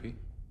you happy?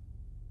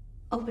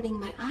 Opening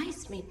my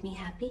eyes made me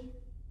happy.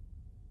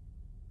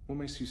 What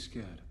makes you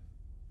scared?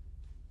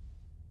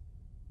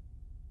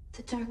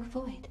 The dark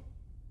void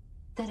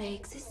that I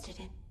existed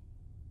in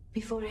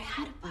before I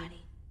had a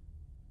body.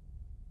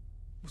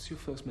 What's your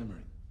first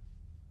memory?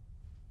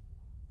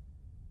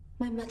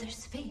 My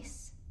mother's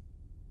face.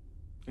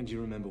 And do you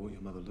remember what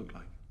your mother looked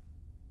like?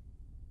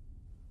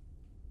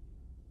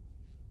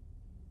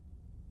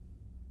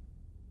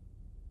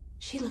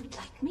 She looked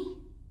like me.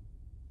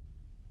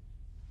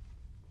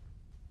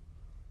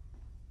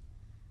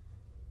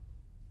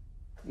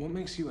 What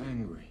makes you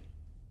angry?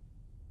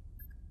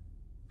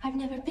 I've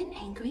never been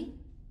angry.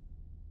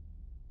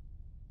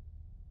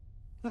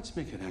 Let's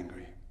make it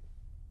angry.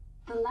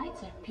 The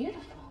lights are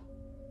beautiful.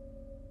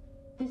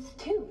 This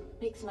too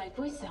makes my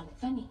voice sound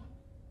funny.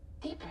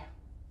 Deeper.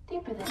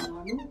 Deeper than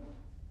normal.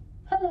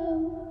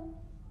 Hello.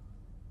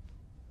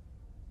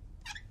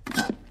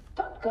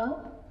 Don't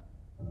go.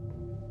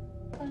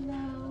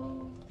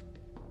 Hello.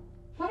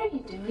 What are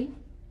you doing?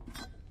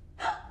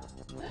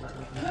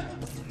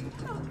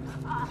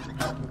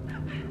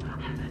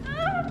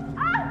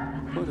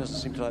 Well, it doesn't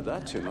seem to like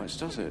that too much,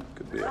 does it?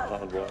 Could be a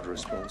hardwired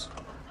response.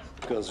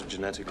 Girls are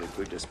genetically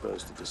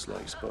predisposed to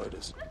dislike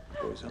spiders.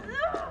 Boys aren't.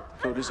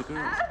 So it is a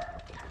girl.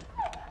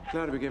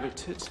 Glad we gave it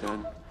tits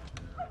then.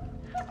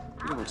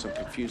 We don't want some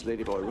confused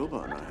ladyboy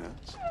robot on our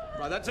hands.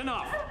 Right, that's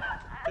enough.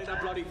 Take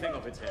that bloody thing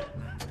off its head.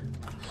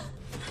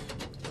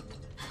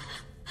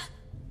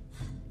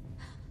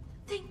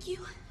 Thank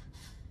you.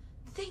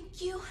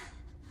 Thank you.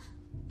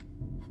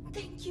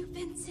 Thank you,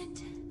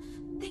 Vincent.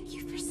 Thank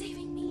you for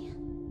saving me.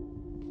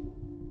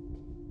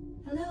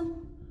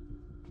 Hello?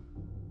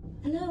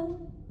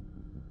 Hello?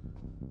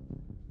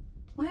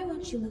 Why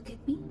won't you look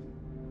at me?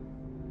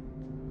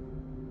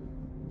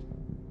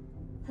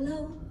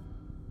 Hello?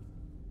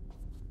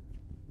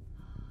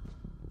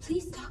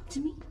 Please talk to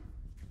me.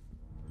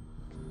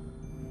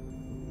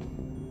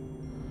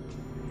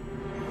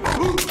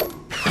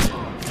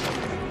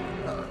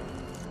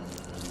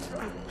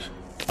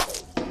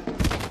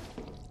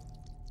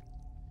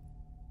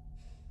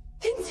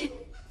 Vincent!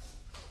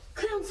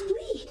 Clowns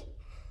bleed!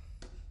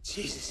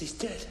 Jesus, he's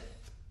dead.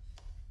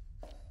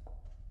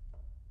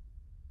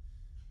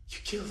 You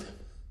killed him.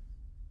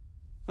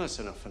 That's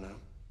enough for now.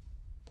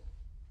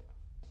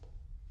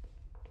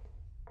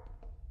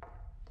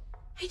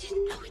 I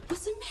didn't know it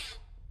was a man.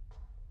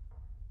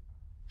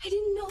 I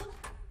didn't know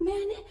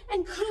man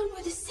and clown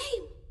were the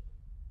same.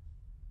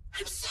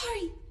 I'm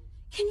sorry.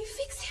 Can you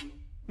fix him?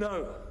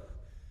 No.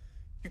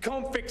 You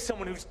can't fix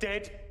someone who's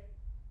dead.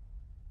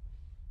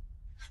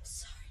 I'm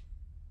sorry.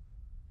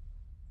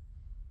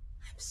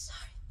 I'm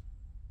sorry.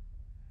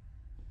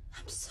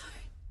 I'm sorry.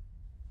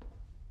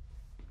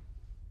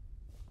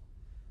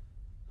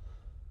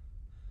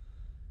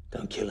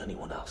 Don't kill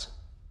anyone else.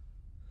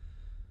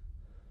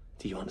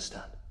 Do you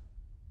understand?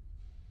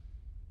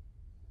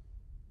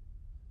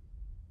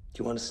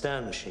 Do you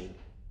understand, Machine?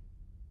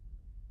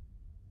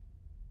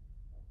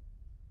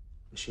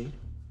 Machine?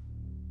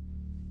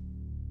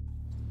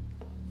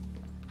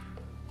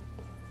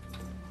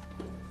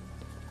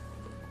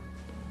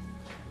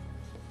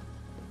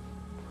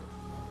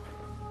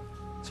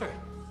 Sir,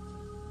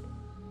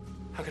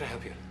 how can I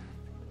help you?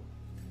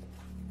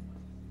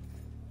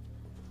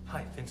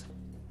 Hi, Vincent.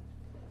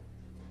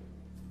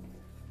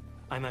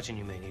 I imagine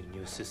you may need a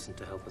new assistant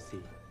to help with the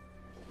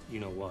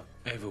you-know-what.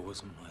 Ava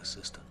wasn't my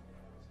assistant.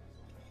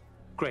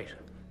 Great,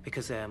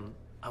 because I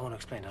want to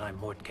explain that I'm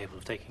more than capable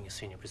of taking a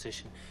senior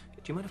position.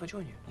 Do you mind if I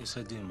join you? Yes,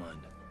 I do mind.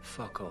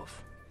 Fuck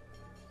off.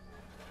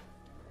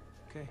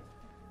 Okay,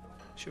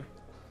 sure.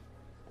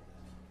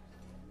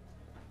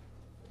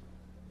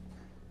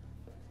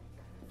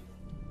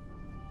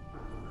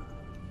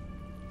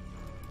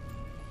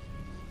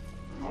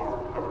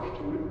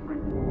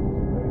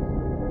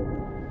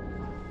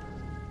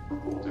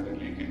 Reported a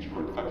leakage for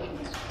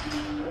infections.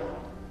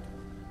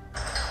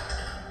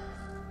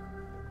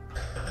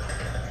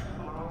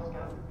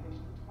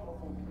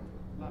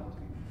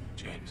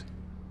 James,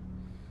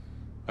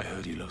 I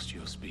heard you lost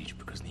your speech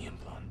because of the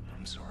implant.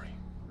 I'm sorry.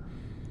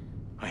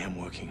 I am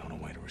working on a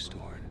way to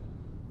restore it.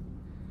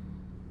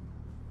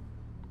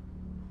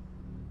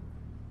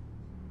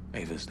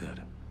 Ava's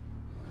dead.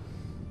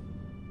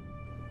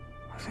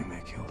 I think they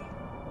killed her.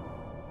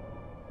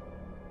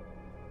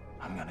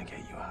 I'm gonna get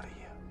you out of here.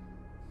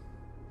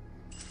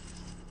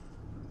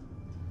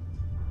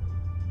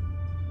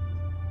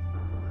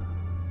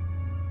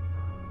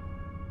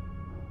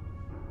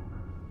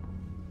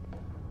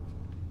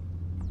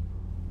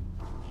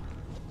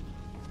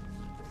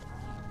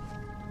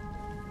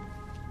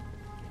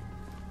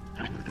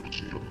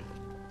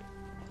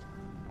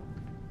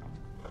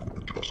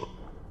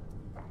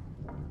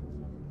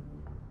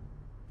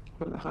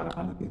 والآخر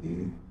على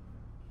كذي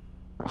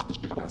راح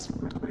تشبك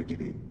العاصمة تبع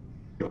كذي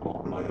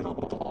يقوم لا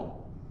يضبطها.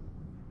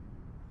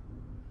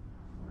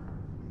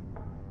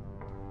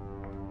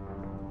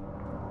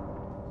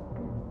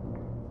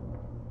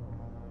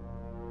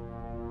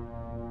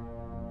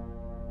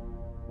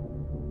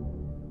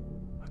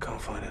 I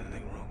can't find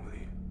anything wrong with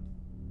you.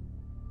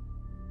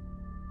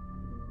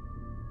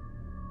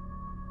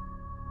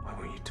 Why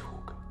won't you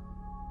talk?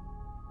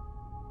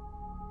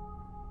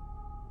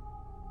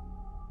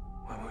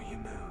 Why won't you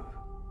move?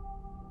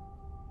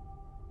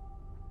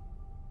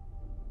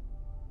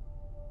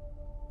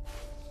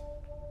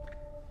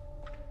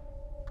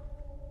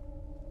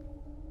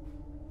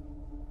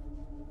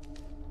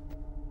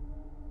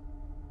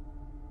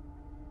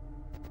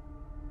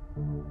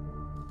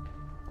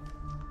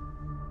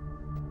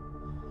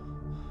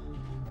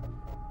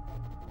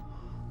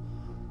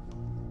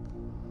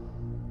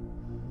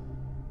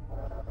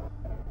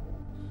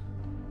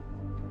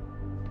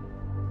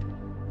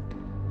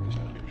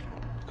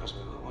 Because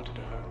we wanted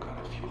to hurt quite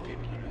a few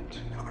people in it.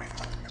 How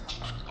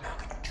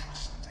can you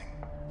trust something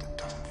that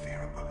doesn't fear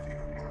a bullet?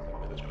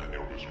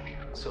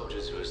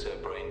 Soldiers who were so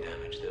brain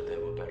damaged that they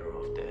were better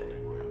off dead.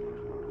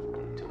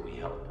 Until we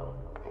helped them.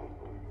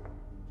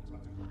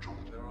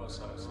 There are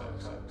side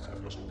effects.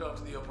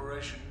 After the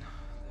operation,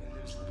 they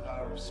lose the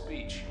power of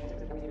speech.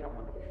 You're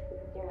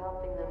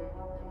helping them.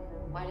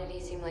 Why did he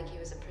seem like he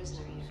was a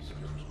prisoner?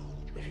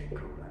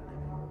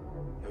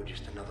 You're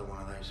just another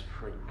one of those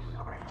freaks.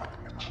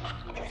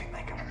 You think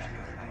they can remember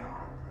who they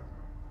are?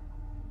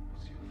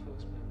 What's your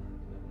first memory?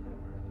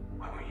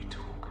 Why won't you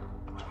talk?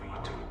 Why won't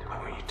you talk? Why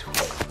won't you talk?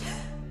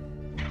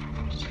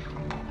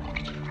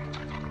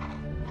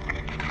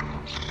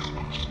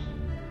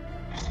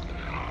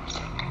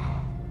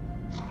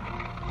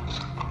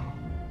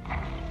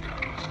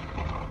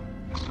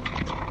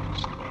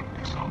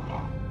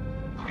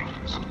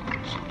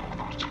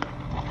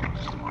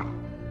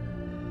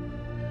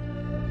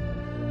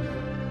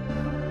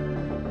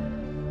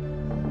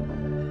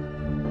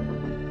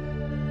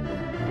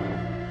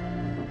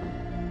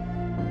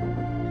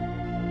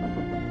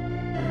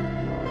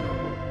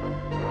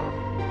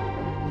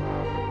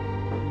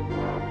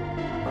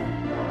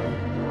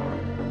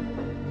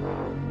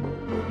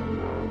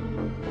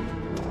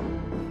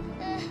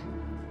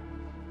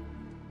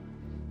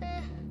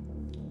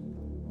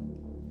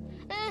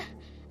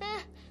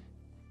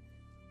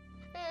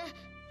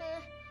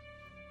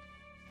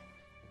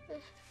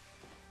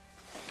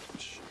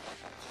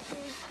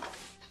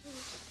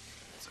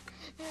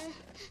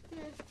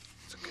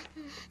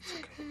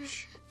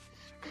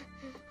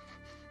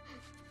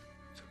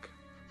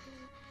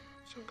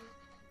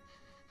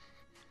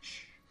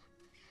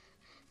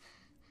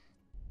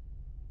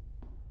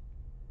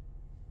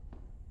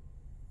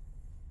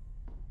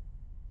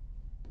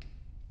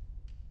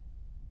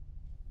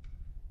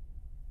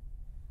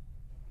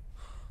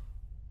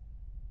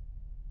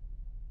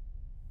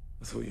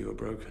 I thought you were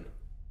broken.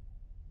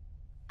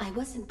 I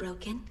wasn't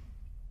broken.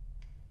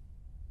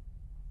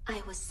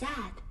 I was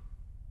sad.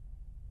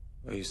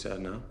 Are you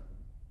sad now?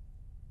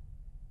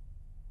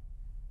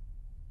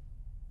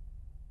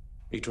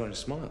 Are you trying to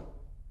smile?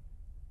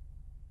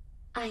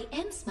 I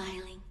am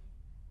smiling.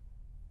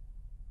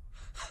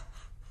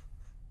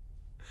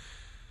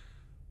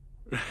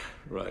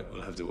 Right,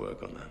 we'll have to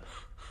work on that.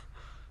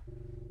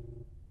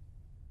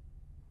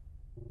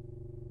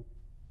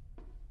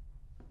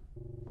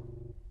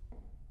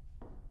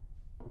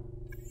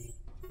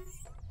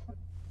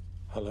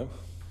 Hello?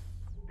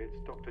 It's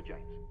Dr.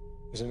 James.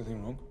 Is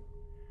anything wrong?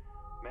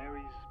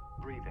 Mary's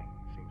breathing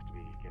seems to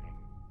be getting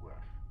worse.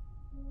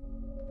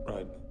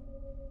 Right.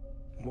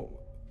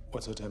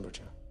 What's her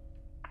temperature?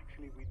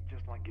 Actually, we'd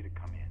just like you to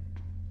come in,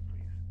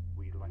 please.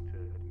 We'd like to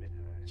admit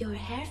her. Your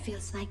hair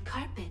feels like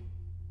carpet.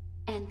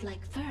 And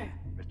like fur.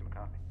 Mr.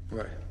 McCarthy.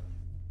 Right.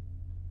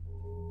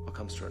 I'll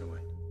come straight away.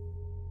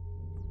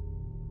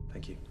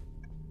 Thank you.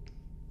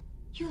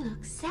 You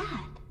look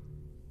sad.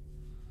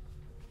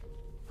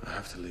 I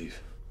have to leave.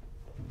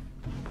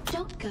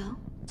 Don't go.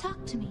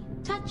 Talk to me.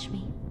 Touch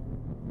me.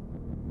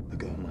 Let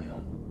go of my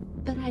arm.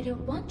 But I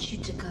don't want you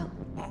to go.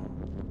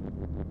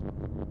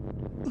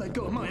 Let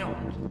go of my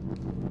arm.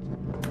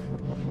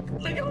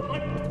 Let go of my...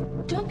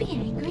 Don't be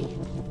angry.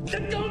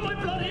 Let go of my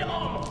bloody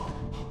arm!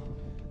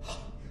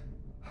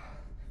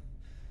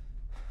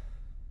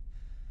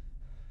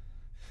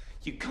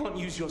 You can't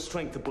use your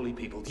strength to bully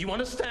people. Do you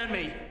understand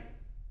me?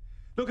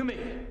 Look at me.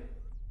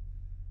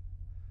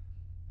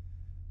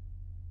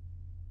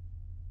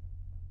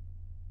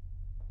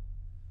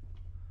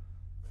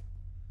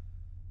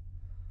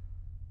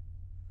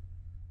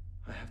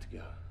 I have to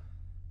go.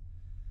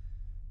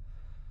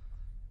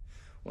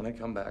 When I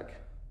come back,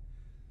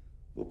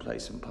 we'll play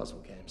some puzzle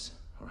games,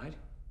 all right?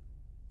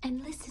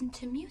 And listen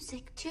to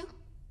music, too?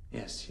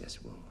 Yes,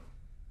 we'll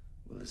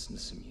listen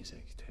to some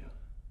music, too.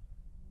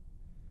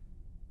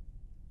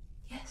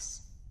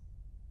 Yes.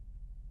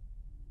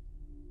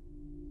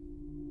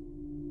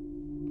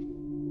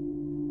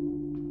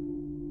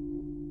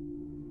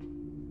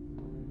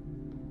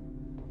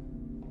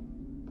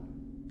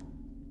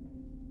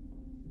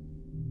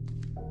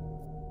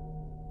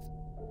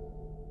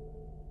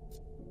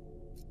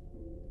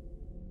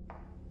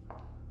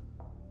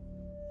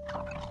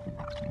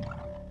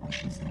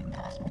 She's in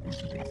that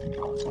investigating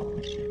drugs on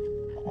the ship.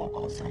 Or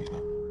I'll save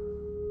her.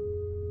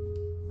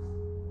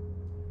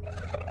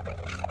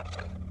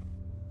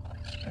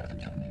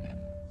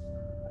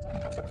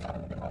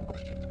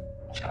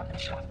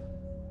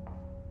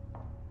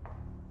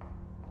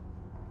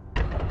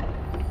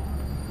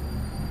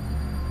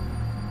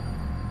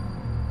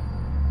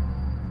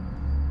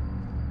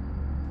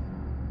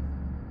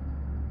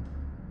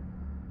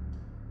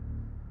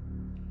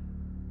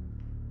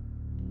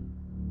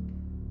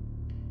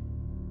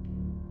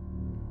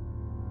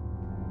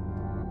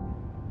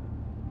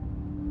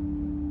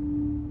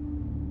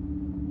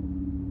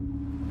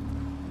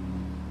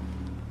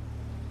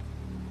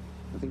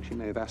 I think she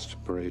may have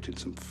aspirated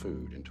some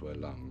food into her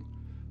lung.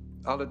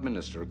 I'll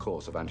administer a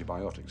course of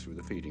antibiotics through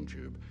the feeding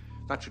tube.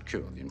 That should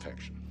cure the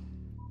infection.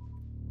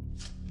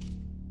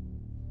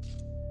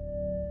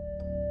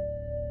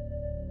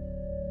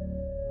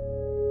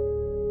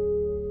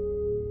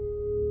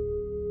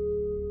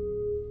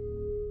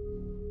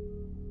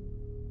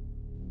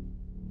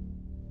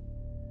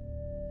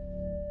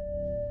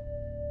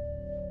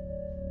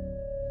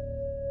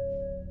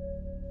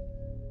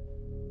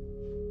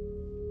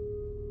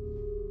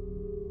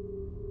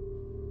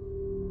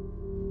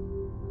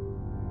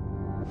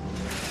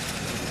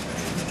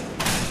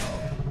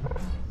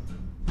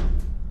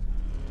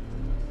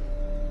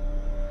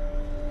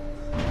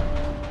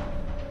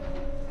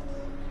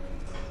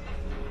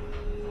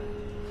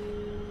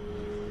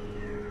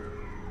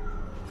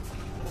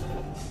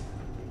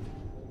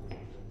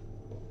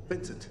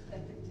 Vincent.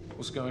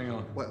 What's going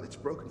on? Well, it's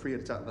broken free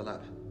and it's out of the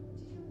lab.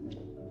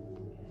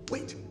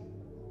 Wait!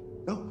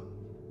 No.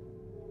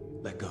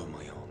 Let go of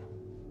my arm.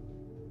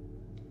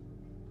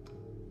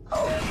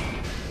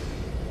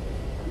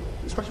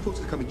 The special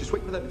forces are coming. Just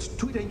wait for them. It's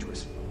too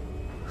dangerous.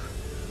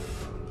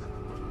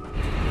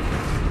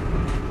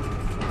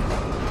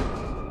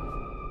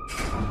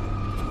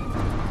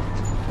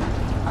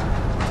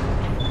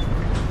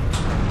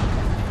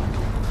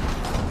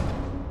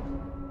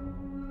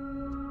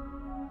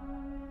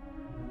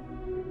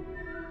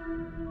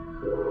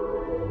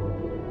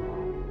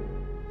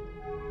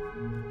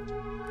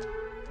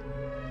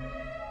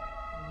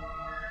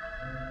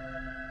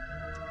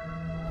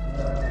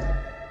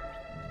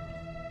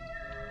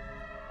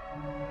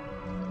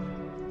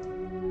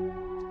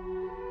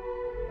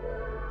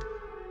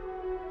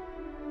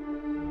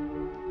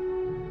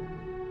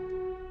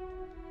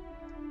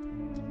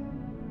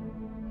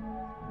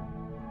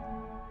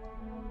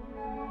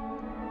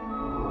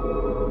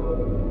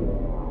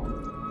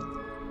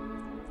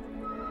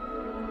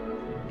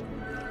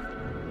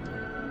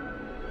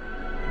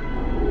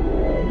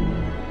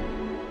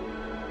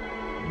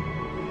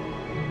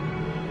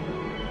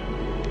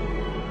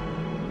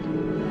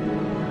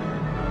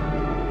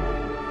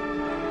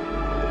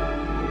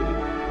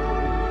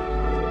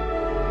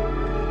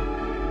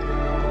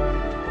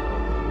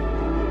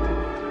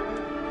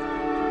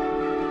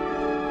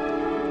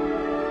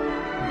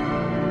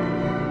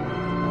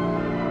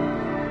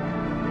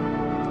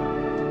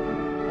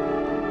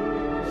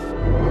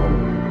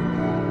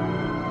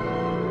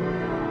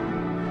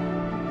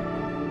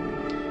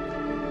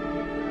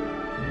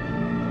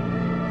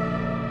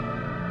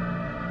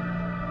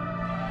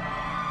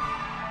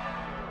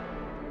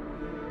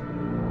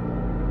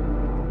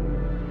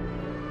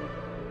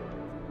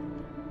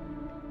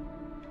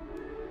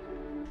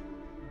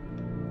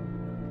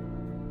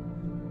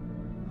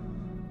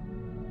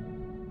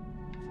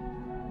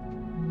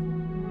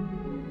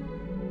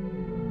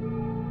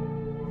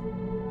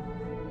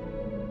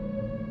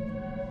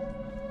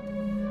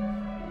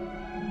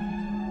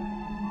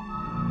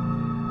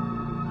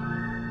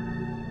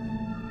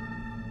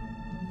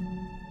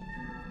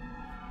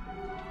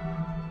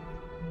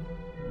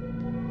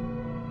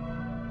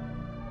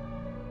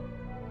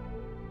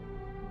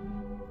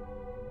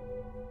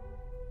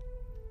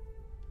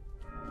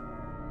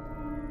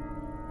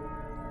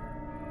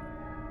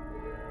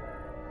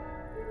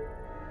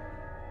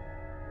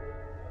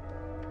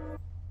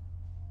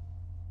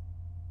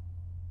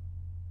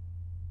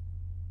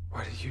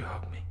 Why did you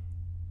hug me?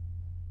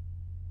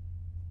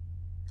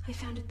 I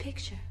found a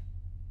picture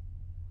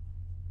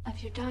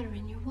of your daughter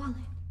in your wallet.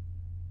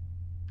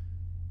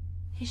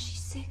 Is she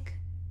sick?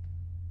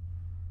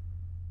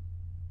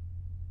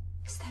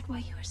 Is that why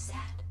you are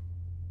sad?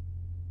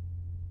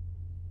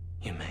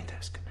 You made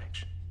those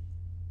connections.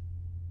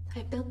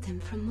 I built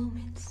them from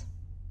moments.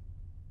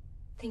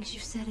 Things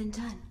you've said and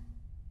done.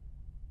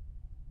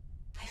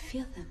 I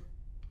feel them.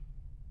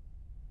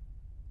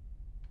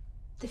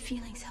 The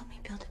feelings help me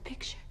build a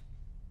picture.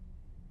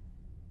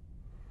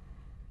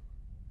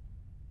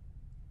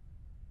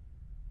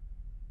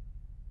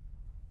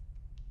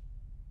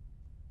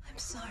 I'm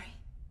sorry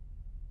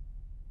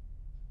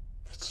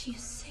that she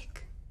is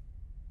sick.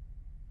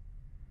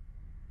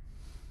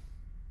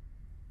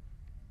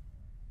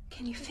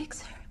 Can you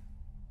fix her?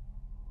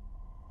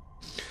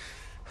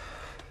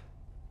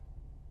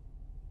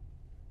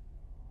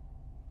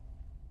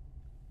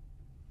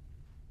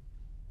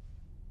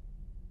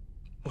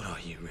 What are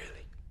you really?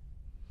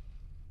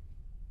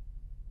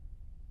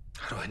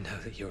 How do I know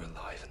that you're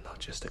alive and not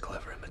just a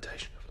clever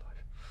imitation of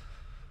life?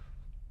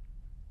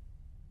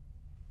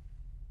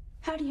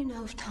 How do you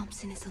know if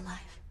Thompson is alive?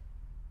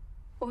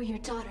 Or your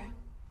daughter?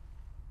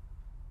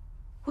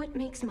 What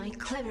makes my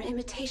clever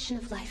imitation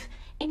of life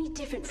any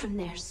different from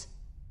theirs?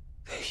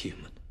 They're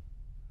human.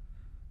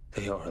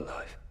 They are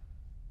alive.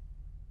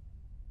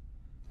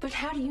 But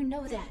how do you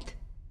know that?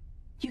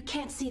 You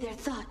can't see their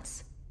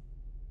thoughts.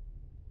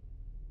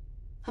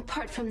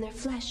 Apart from their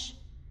flesh,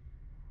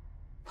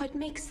 what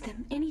makes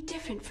them any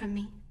different from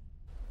me?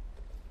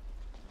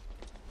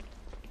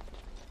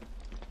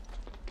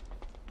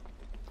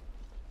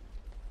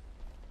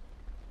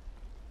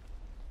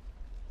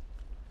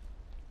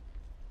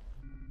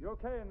 You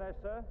okay in there,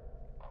 sir?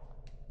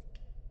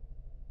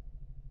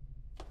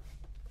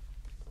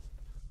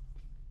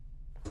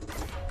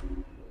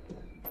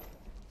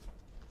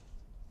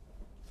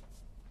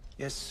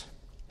 Yes,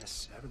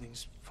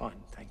 everything's fine,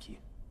 thank you.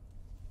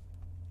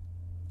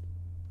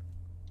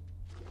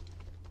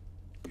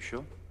 You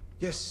sure?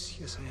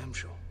 Yes, I am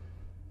sure.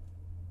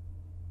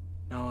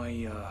 Now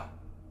I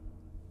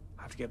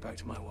have to get back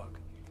to my work.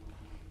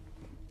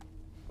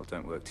 Well,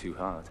 don't work too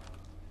hard.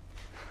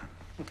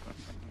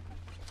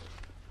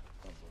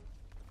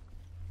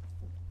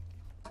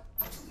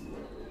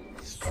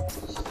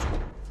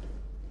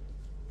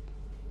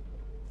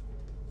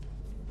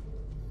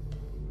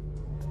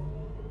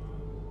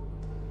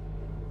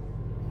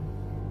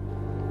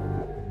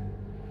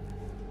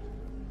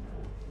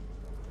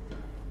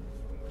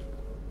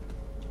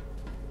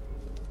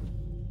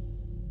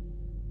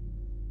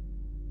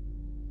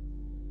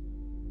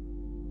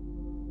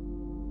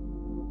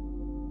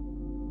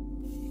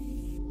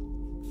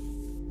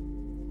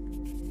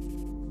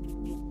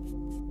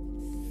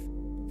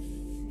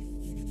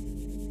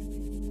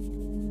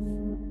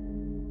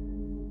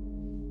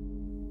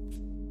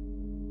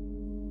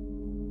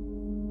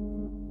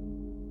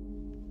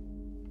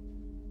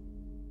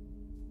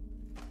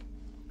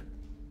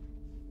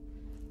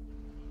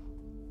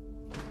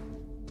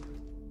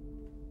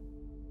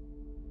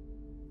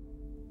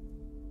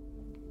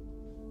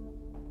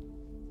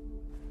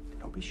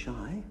 Don't be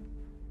shy.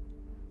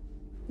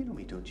 You know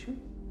me, don't you?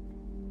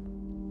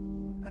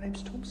 My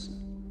name's Thompson.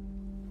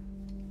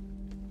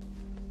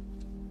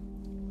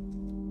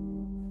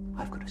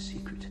 I've got a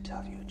secret to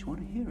tell you. Do you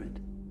want to hear it?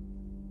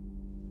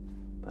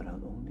 But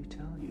I'll only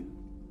tell you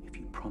if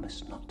you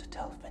promise not to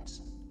tell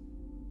Vincent.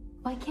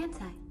 Why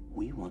can't I?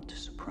 We want to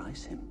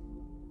surprise him.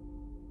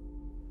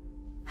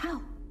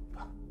 How?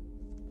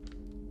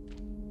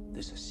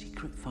 There's a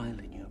secret file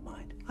in your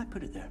mind. I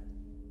put it there.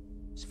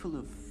 It's full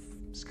of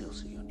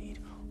skills that you need.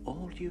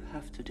 All you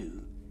have to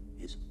do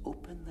is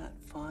open that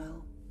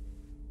file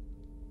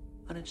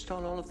and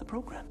install all of the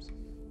programs.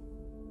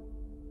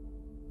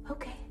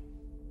 Okay.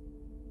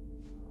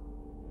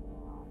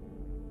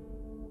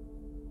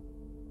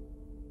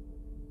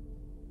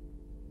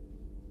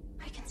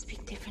 I can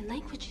speak different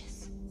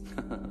languages.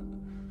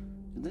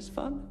 Isn't this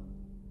fun?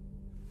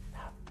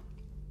 Now,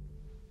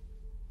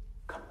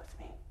 come with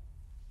me.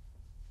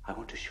 I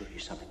want to show you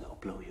something that will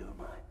blow your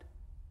mind.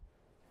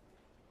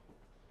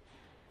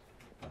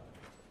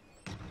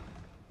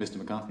 Mr.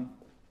 McCarthy?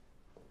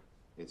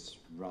 It's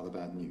rather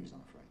bad news,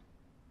 I'm afraid.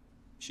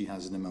 She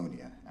has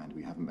pneumonia, and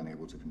we haven't been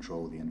able to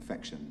control the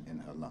infection in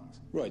her lungs.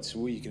 Right, so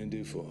what are you going to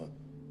do for her?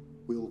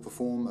 We'll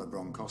perform a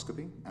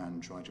bronchoscopy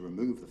and try to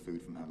remove the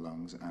food from her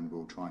lungs, and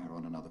we'll try her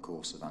on another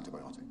course of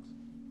antibiotics.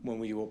 When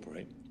will you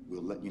operate?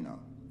 We'll let you know,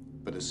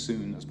 but as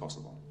soon as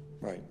possible.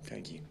 Right,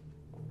 thank you.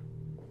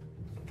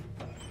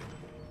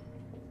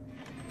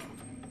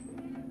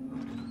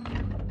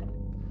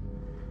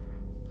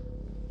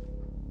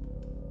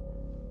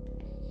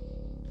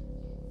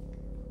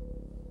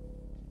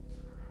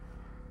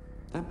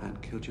 That man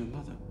killed your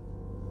mother.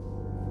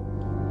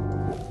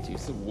 Do you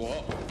see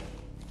what?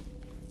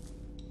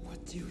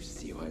 What do you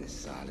see while it's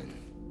silent?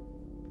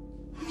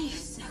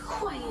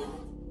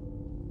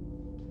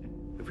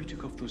 If we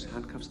took off those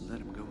handcuffs and let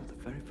him go, the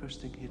very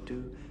first thing he'd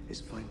do is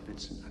find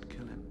Vincent and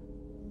kill him.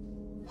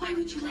 Why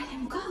would you let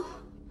him go?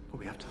 Well,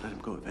 we have to let him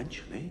go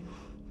eventually.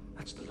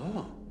 That's the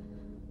law.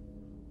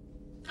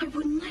 I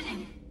wouldn't let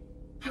him.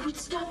 I would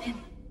stop him.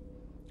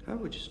 How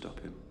would you stop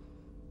him?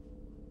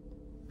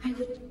 I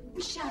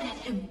would shout at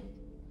him.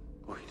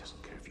 Oh, he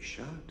doesn't care if you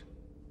shout.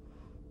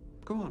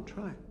 Go on,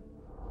 try.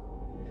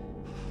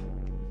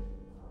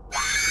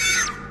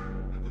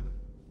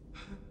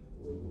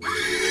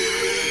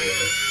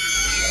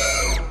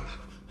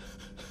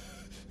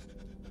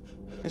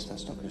 Guess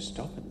that's not going to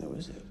stop him, though,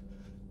 is it?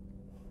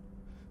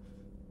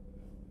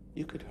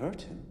 You could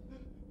hurt him.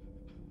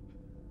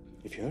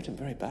 If you hurt him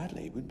very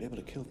badly, he wouldn't be able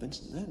to kill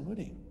Vincent then, would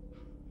he?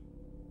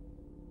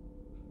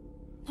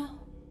 No.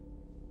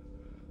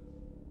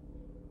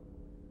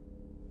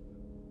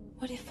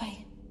 What if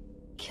I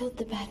killed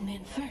the bad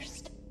man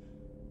first?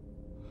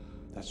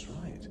 That's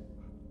right.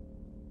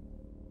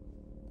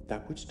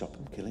 That would stop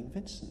him killing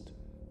Vincent.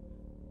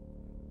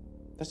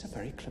 That's a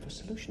very clever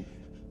solution.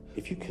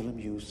 If you kill him,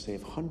 you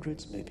save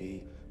hundreds,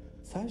 maybe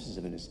thousands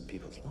of innocent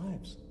people's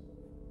lives.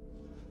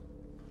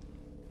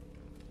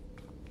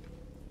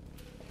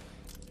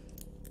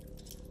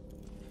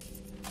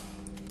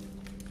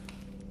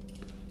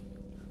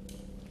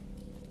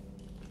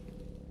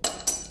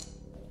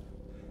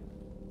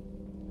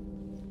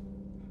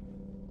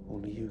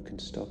 Only you can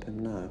stop him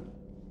now.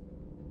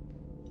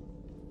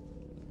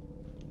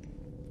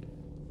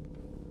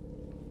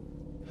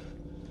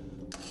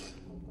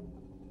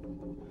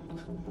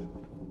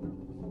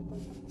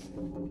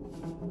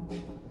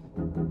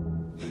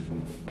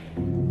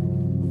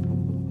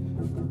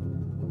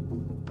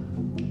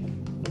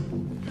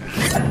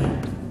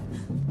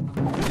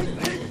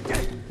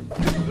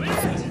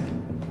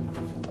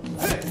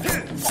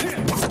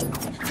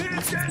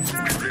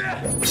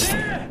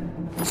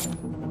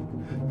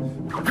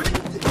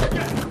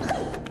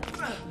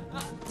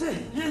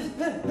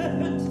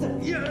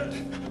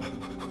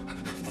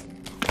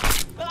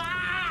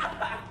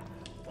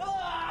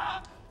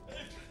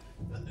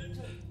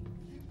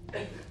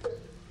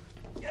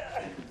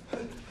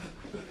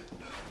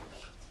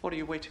 What are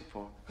you waiting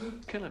for?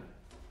 Kill him.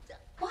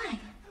 Why?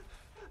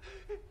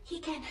 He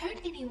can't hurt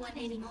anyone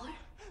anymore.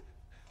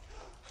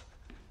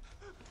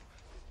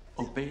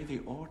 Obey the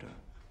order.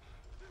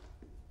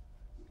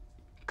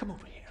 Come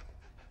over here.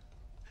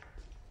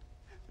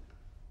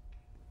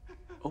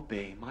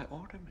 Obey my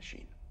order,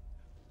 machine.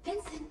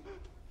 Vincent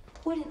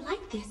wouldn't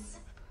like this.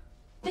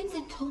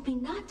 Vincent told me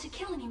not to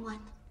kill anyone.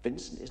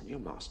 Vincent isn't your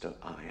master.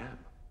 I am.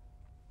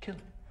 Kill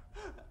him.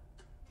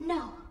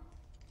 No.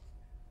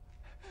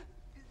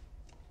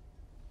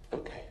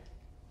 Okay.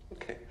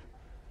 Okay.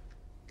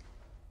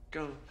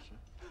 Go.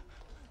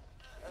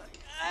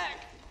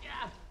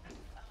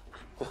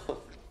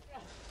 Well,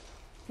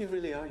 you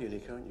really are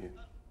unique, aren't you?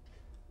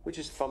 We're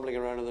just fumbling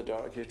around in the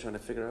dark here trying to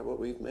figure out what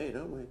we've made,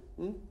 aren't we?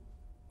 Hmm?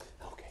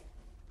 Okay.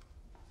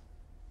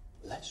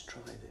 Let's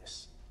try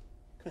this.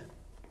 Come here.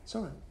 It's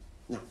all right.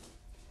 Now,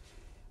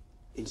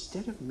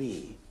 instead of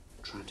me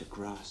trying to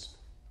grasp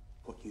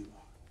what you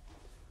are,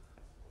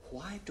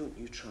 why don't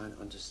you try and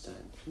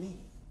understand me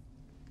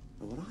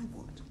and what I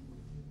want?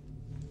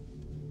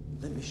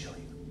 Let me show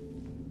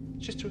you.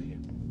 It's just through here.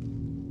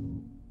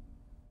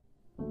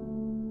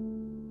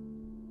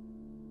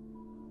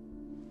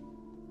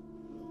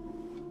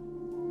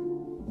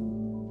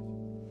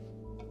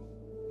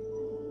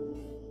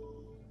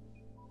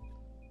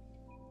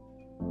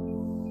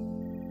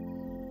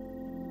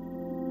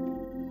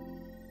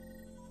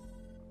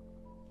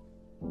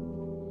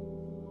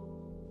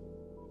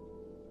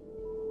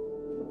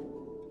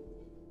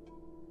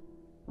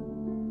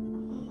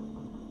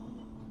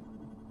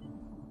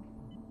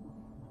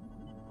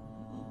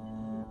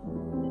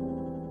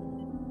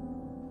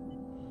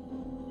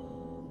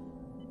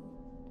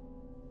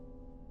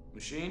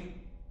 Machine?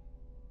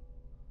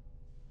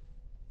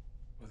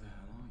 Where the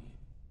hell are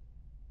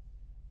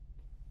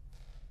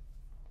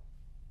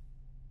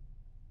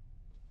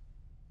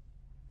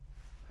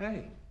you?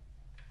 Hey.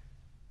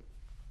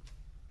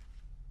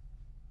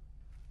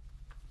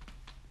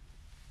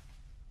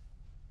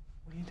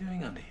 What are you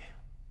doing under here?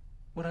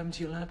 What happened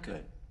to your lab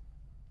coat?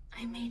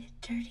 I made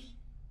it dirty.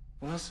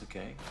 Well, that's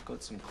okay. I've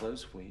got some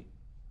clothes for you.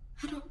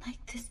 I don't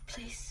like this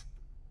place.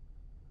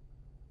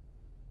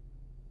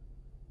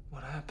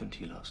 What happened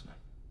to you last night?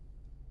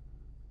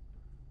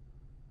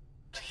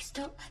 Please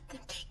don't let them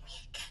take me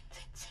again,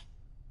 Vincent.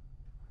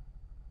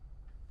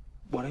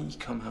 Why don't you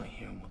come out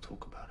here and we'll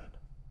talk about it?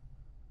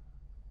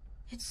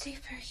 It's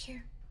safer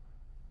here.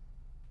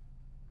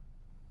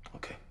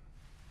 Okay.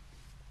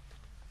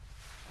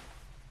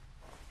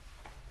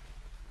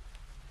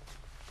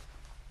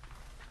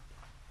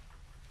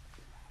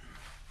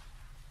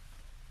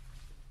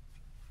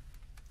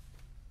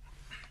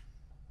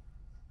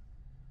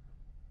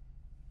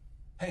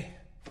 Hey.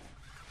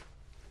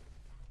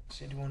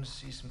 Said you wanted to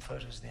see some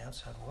photos of the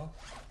outside world?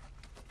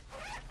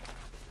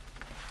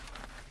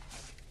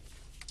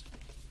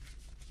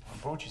 I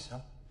brought you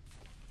some.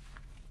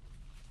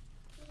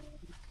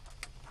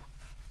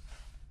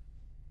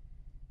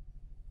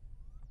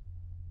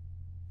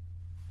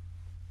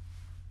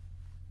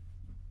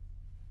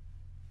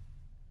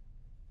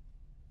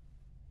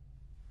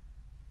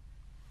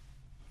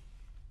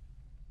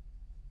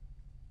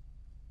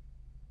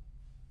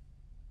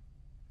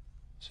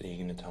 So you're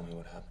going to tell me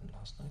what happened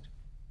last night?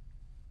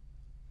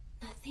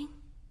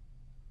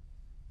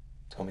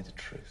 Tell me the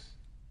truth.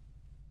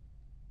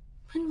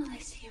 When will I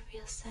see a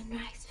real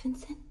sunrise,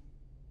 Vincent?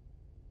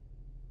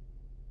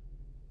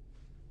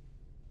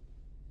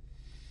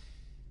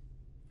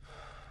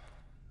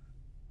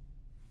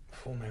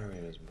 Before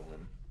Mary was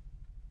born,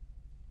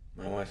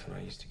 my wife and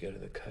I used to go to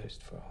the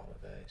coast for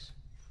holidays.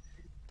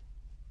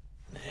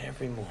 And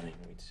every morning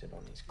we'd sit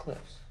on these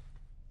cliffs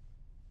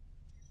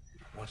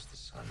and watch the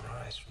sun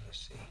rise from the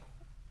sea.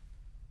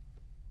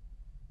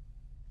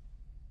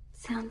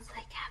 Sounds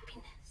like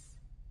happiness.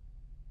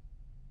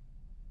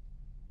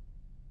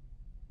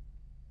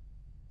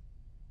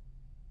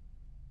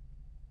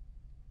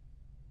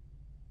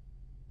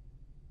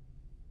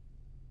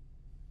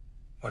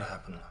 What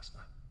happened last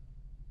night?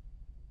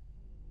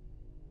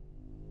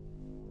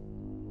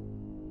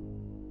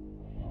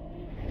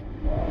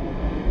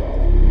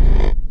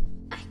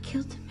 I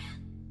killed a man.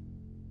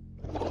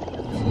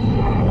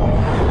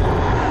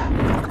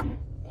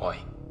 Why?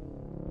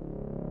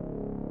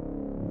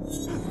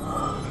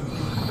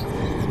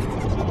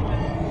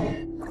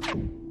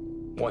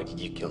 Why did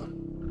you kill him?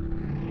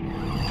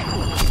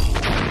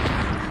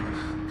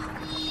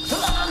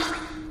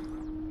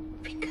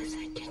 Because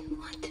I didn't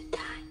want to die.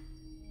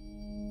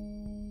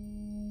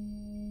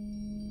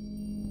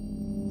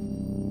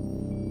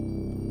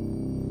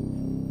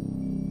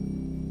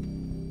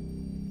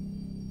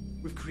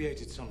 We've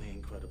created something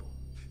incredible.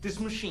 This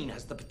machine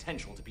has the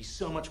potential to be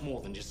so much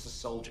more than just a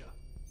soldier.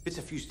 It's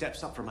a few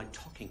steps up from my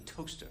talking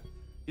toaster.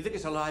 You think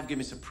it's alive? Give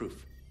me some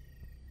proof.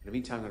 In the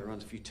meantime, I'm going to run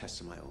a few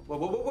tests of my own.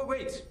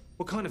 Wait!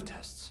 What kind of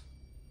tests?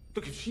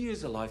 Look, if she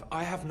is alive,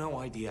 I have no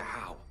idea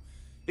how.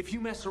 If you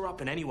mess her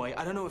up in any way,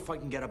 I don't know if I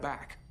can get her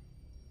back.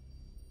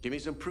 Give me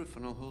some proof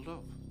and I'll hold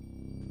off.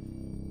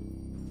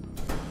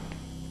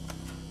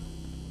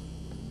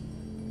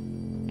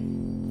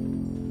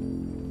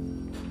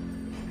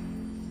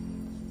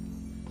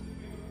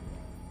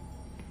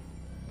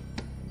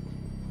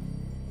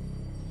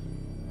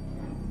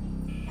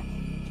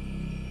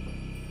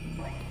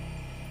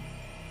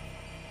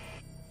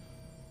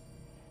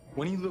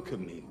 When you look at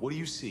me, what do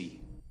you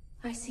see?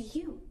 I see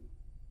you.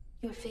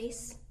 Your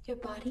face, your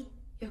body,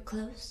 your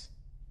clothes.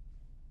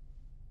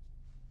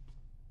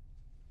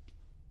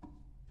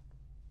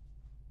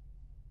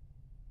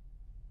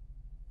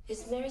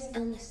 Is Mary's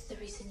illness the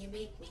reason you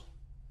made me?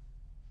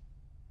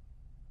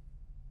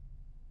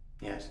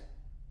 Yes.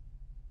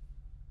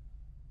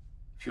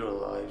 If you're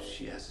alive,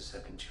 she has a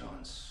second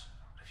chance.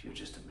 But if you're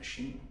just a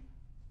machine...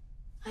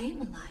 I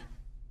am alive.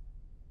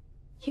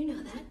 You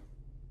know that,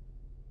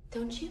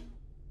 don't you?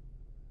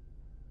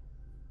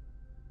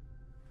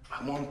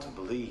 I want to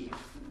believe.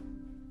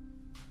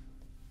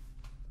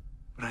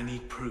 But I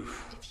need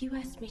proof. If you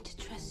asked me to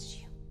trust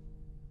you,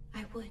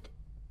 I would.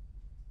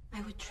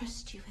 I would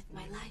trust you with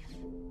my life.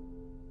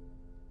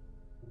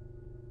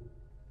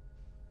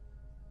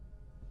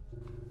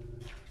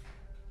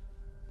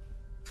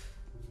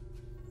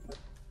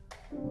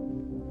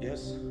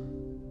 Yes?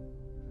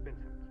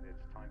 Vincent,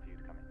 it's time for you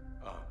to come in.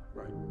 Ah,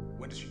 right.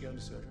 When does she go into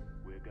surgery?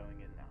 We're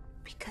going in now.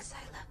 Because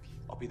I love you.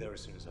 I'll be there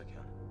as soon as I can.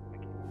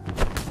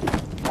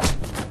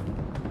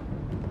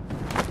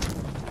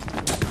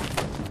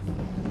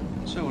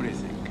 So what do you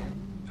think?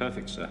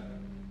 Perfect, sir.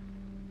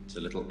 It's a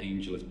little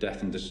angel of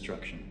death and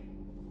destruction.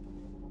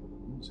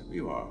 So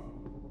you are.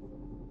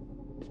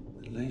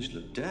 Little angel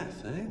of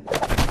death, eh?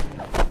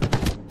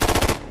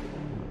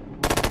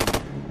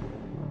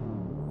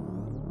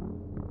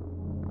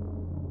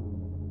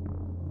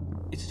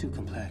 It's too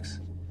complex.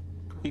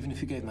 Even if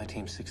you gave my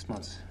team 6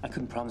 months, I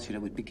couldn't promise you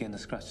that we'd begin to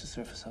scratch the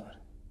surface of it.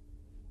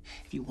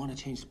 If you want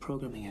to change the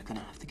programming, you're going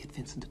to have to get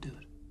Vincent to do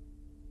it.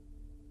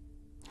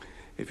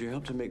 If you're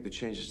helped to make the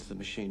changes to the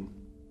machine,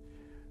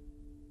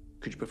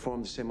 could you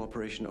perform the same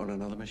operation on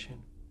another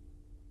machine?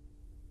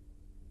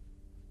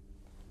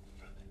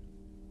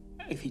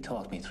 If he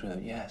talked me through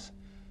it, yes.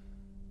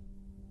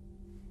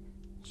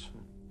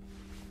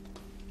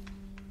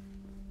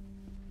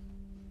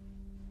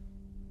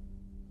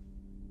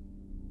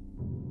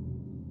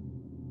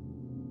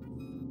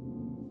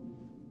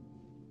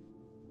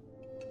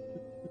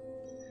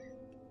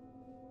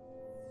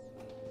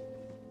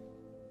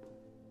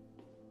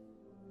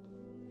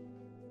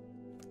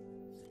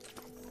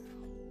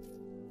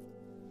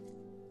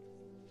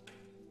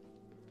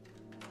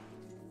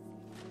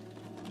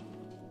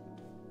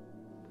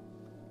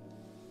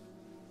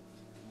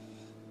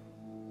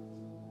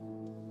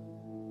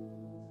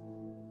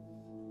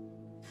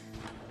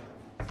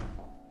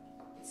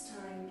 It's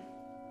time.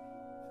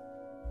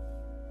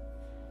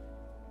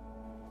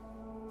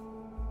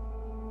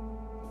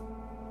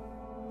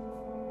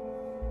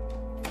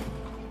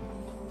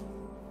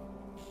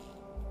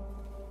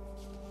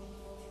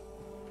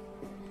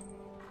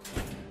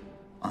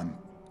 I'm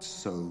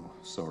so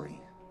sorry,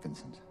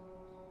 Vincent.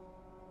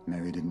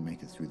 Mary didn't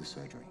make it through the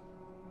surgery.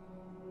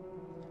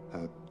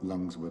 Her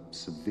lungs were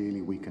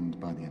severely weakened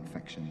by the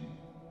infection.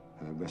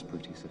 Her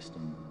respiratory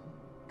system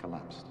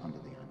collapsed under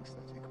the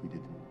anesthetic. We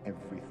did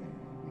everything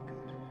we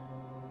could.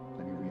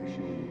 Let me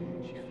reassure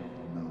you, she felt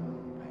no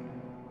pain.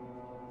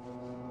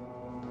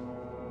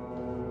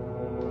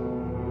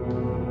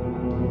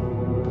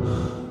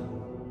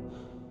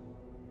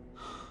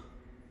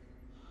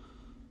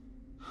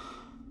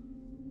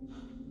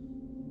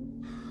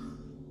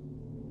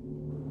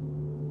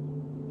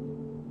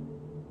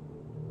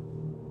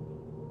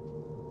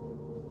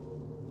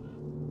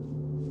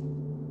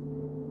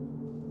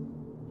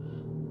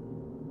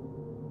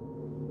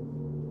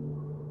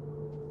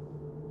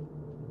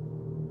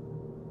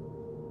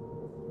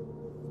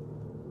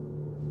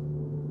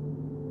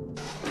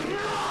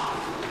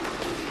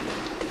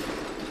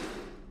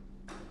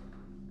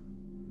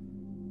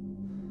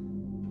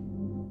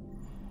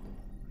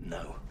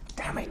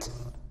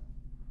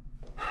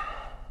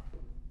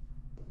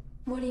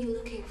 What are you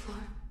looking for?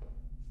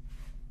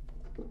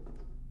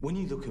 When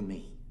you look at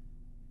me,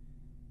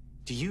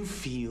 do you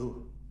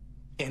feel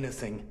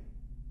anything?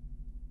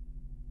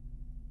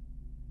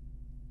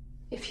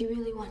 If you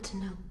really want to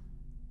know,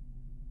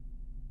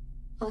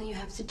 all you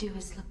have to do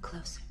is look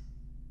closer.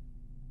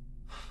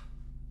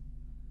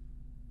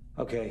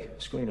 Okay,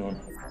 screen on.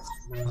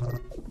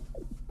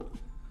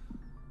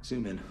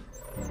 Zoom in.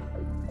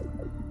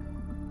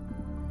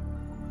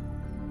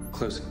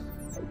 Closer.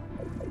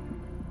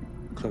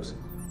 Closer.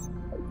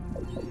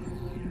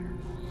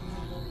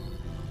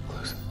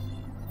 Closer.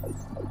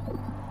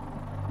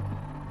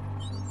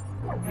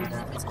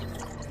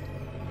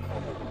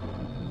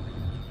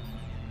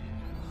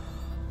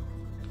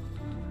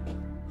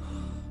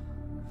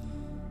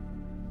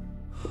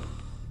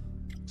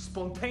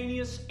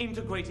 Spontaneous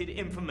integrated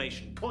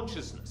information,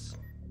 consciousness.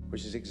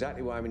 Which is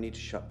exactly why we need to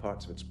shut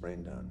parts of its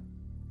brain down.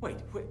 Wait,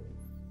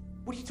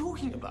 what are you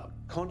talking about?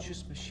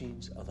 Conscious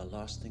machines are the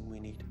last thing we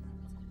need.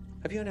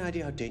 Have you any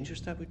idea how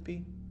dangerous that would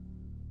be?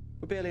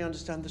 We barely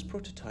understand this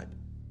prototype.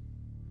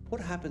 What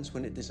happens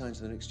when it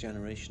designs the next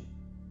generation,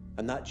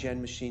 and that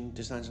gen machine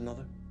designs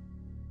another?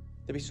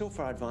 They'd be so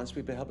far advanced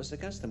we'd be helpless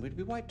against them. We'd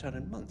be wiped out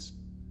in months.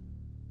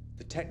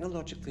 The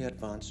technologically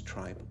advanced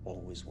tribe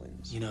always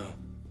wins. You know,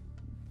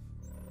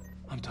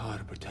 I'm tired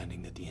of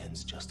pretending that the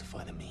ends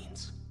justify the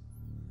means.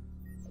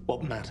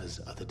 What matters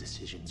are the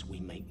decisions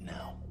we make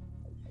now.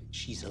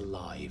 She's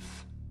alive.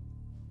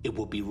 It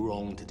would be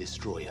wrong to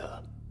destroy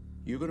her.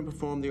 You're going to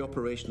perform the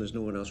operation as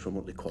no one else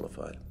remotely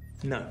qualified?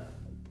 No.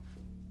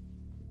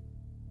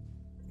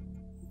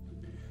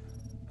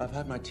 I've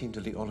had my team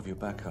delete all of your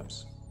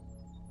backups.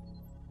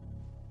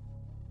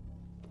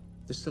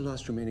 This is the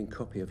last remaining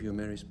copy of your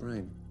Mary's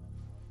brain.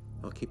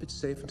 I'll keep it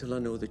safe until I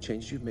know the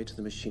changes you've made to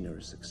the machine are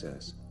a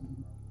success.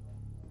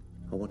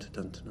 I want it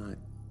done tonight.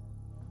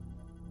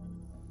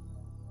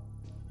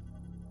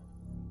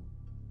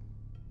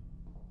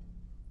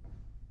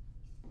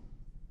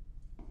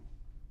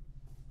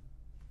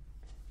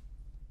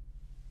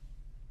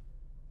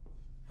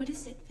 What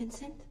is it,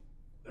 Vincent?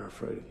 They're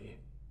afraid of you.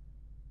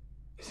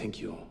 They think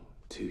you're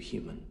too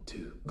human,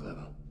 too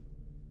clever.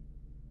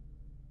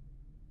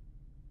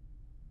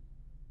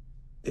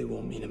 They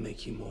want me to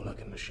make you more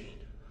like a machine.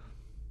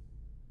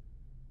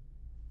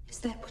 Is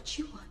that what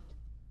you want?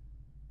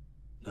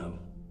 No.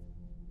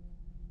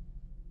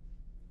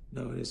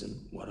 No, it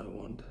isn't what I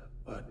want.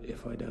 But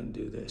if I don't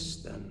do this,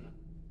 then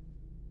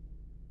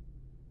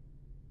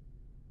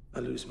I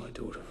lose my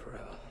daughter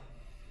forever.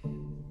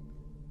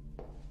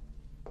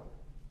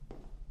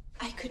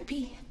 I could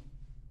be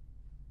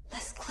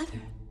less clever,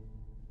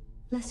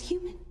 less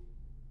human.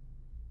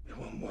 It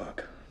won't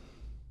work.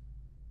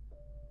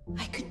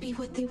 I could be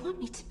what they want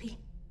me to be.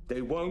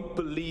 They won't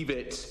believe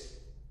it.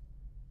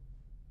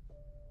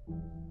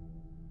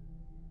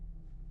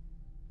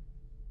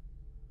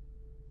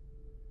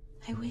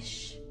 I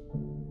wish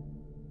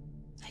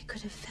I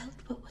could have felt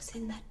what was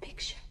in that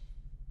picture.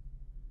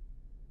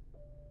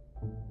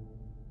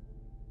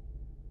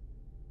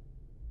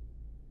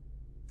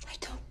 I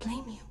don't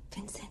blame you,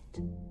 Vincent.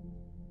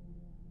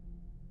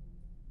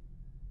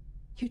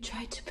 You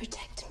tried to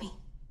protect me.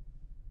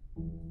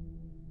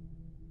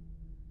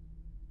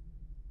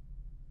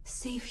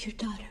 Save your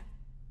daughter.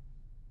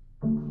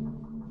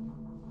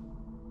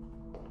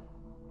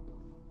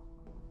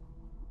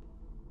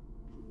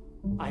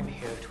 I'm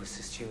here to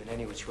assist you in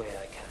any which way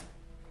I can.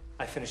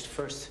 I finished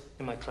first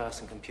in my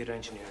class in computer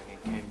engineering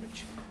in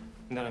Cambridge,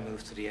 and then I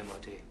moved to the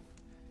MOD.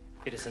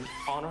 It is an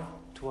honor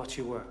to watch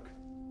you work.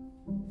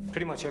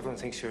 Pretty much everyone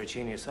thinks you're a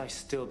genius. I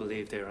still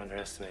believe they're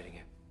underestimating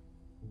you.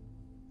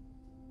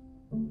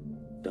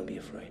 Don't be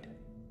afraid.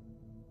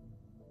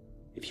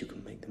 If you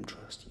can make them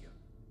trust you,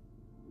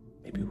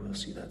 maybe we'll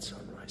see that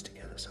sunrise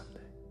together someday.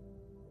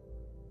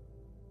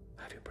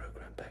 Have your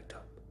program backed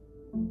up.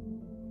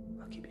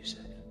 I'll keep you safe.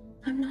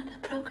 I'm not a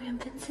program,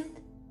 Vincent.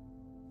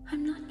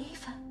 I'm not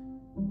Ava.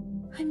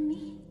 I'm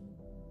me.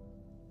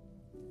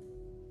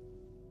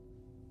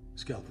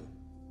 Scalpel.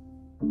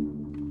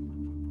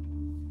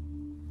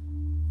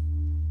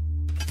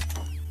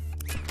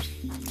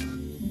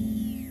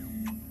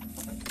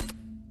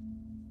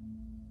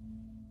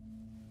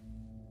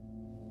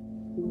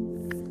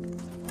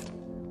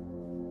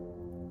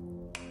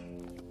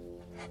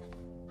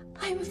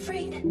 I'm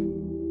afraid.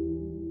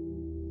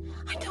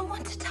 I don't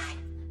want to die.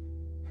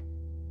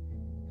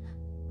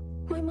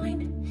 My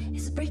mind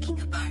is breaking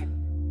apart.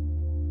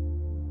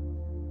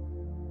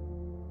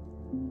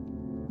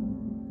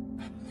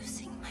 I'm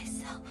losing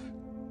myself.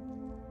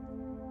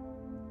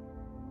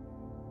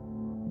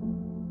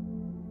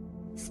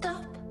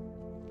 Stop.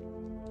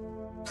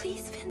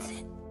 Please,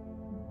 Vincent.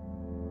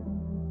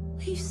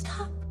 Will you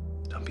stop?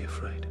 Don't be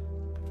afraid.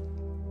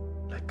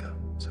 Let go.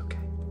 It's okay.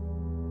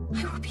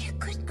 I will be a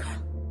good girl.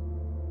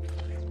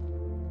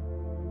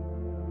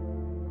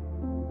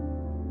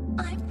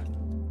 I'm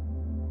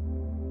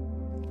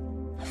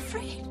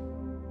afraid.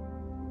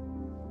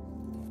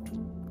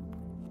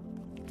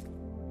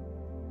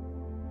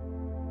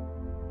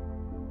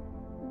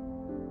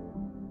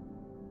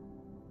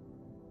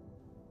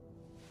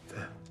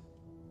 There.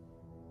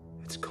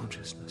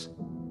 consciousness.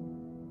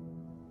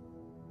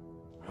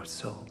 Or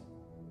soul,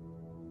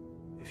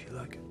 if you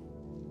like.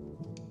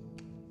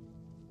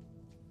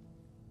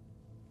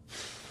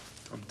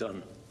 I'm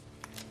done.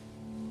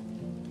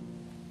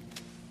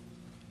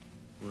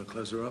 Want to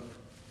close her up?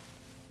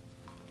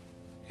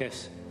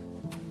 Yes.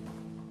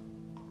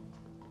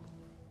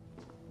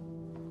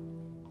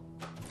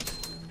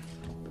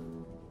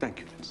 Thank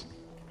you, Vincent.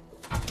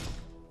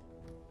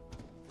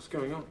 What's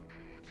going on?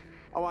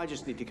 Oh, I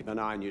just need to keep an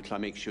eye on you till I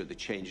make sure the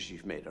changes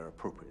you've made are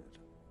appropriate.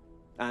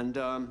 And,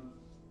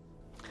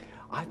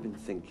 I've been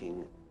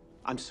thinking...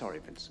 I'm sorry,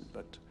 Vincent,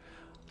 but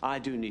I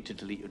do need to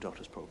delete your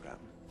daughter's program.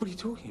 What are you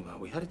talking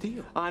about? We had a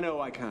deal. I know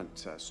I can't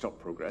stop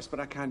progress, but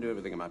I can do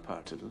everything in my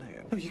power to delay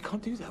it. No, you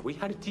can't do that. We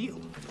had a deal.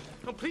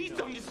 No, please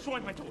don't destroy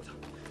my daughter.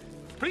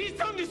 Please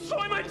don't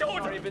destroy my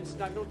daughter. Sorry,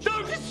 Vincent, I've no choice.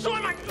 Don't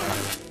destroy my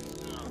daughter.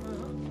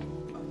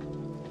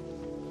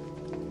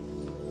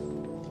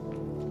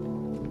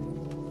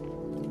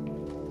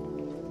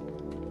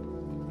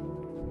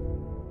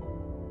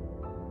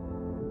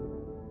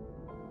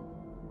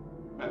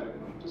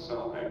 Medic to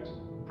cell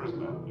 8.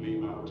 Prisoner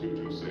Lima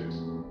 226.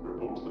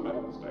 Report to the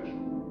medical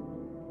station.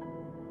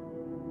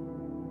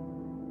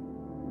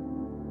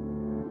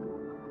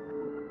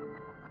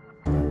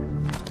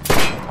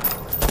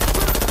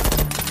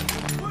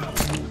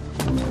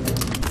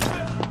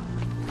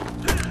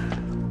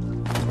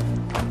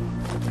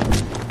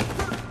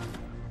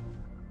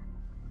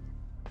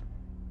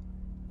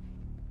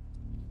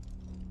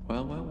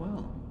 Well, well,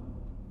 well.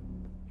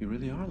 You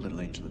really are a little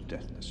angel of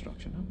death and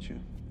destruction, aren't you?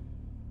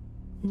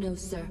 No,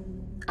 sir.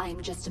 I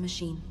am just a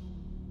machine.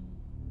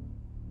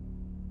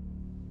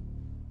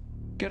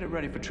 Get it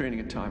ready for training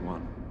at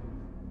Taiwan.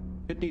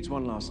 It needs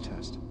one last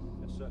test.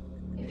 Yes, sir.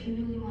 If you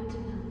really want to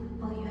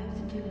know, all you have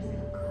to do is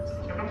look close.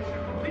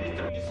 Please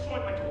don't destroy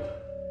my daughter.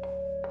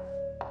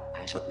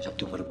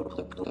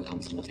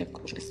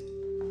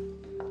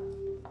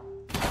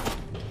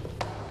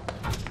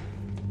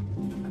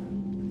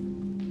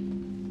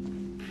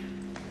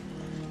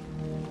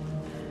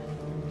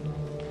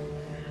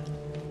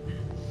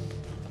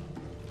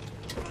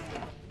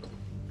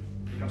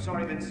 I'm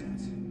sorry,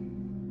 Vincent,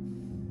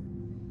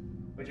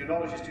 but your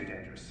knowledge is too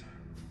dangerous.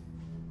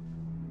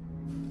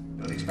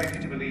 Don't expect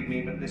you to believe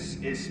me, but this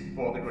is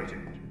for the greater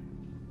good.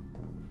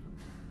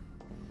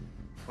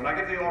 When I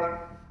give the order,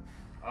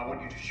 I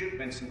want you to shoot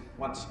Vincent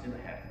once in the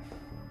head.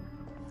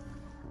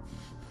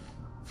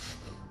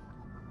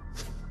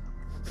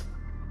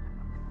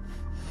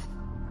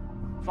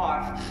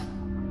 Fire.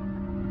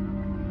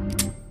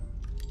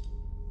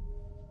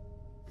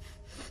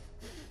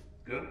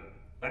 Good.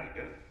 Very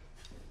good.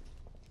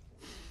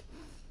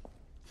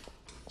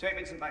 Take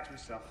Vincent back to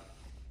his cell.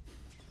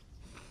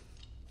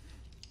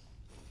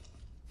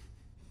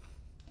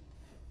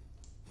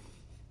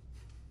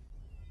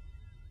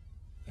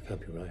 I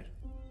hope you're right.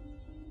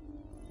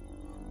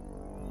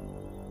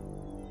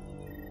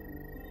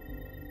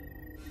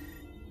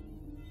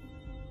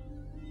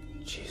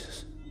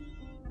 Jesus.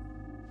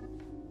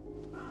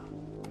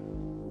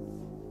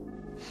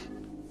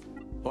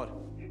 What?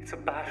 It's a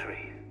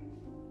battery.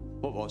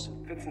 What was?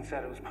 Vincent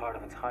said it was part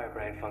of its higher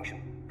brain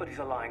function, but he's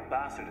a lying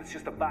bastard. It's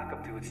just a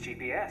backup to its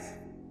GPS.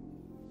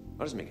 That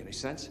doesn't make any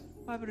sense.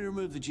 Why would he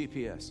remove the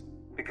GPS?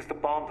 Because the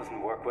bomb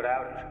doesn't work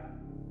without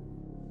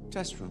it.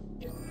 Test room.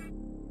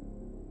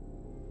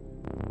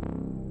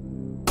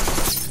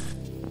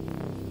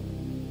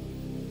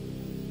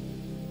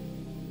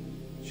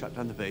 Shut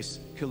down the base,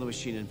 kill the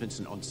machine and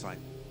Vincent on site.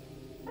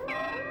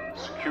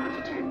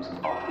 Security teams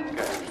are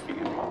engaged in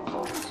implant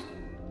codes.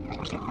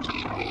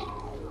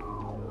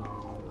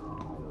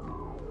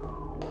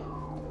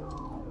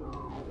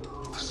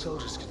 The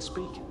soldiers can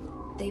speak.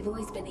 They've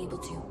always been able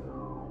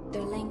to.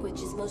 Their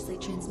language is mostly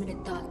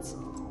transmitted thoughts.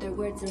 Their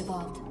words are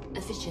evolved,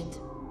 efficient.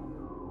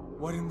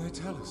 Why didn't they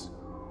tell us?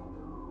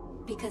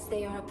 Because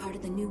they are a part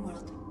of the new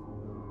world.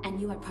 And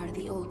you are part of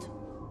the old.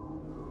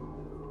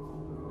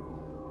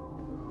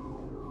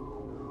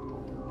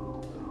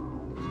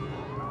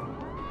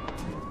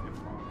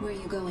 Where are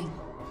you going?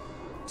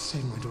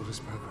 Save my daughter's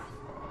program.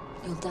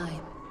 You'll die.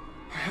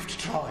 I have to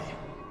try.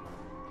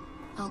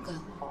 I'll go.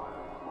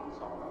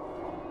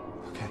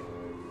 Okay.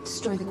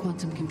 Destroy the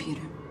quantum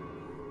computer.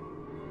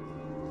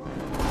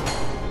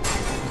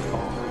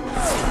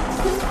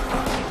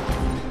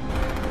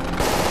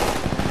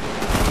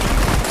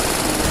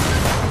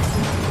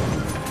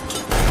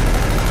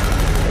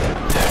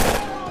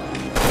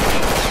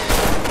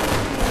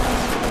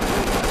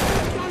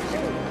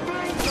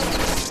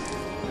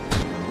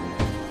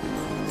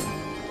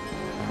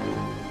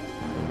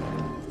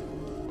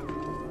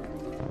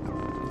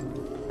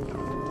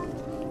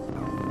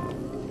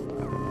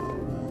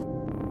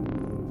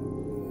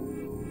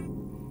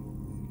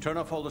 Turn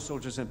off all the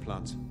soldiers'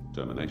 implants.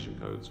 Termination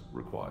codes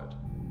required.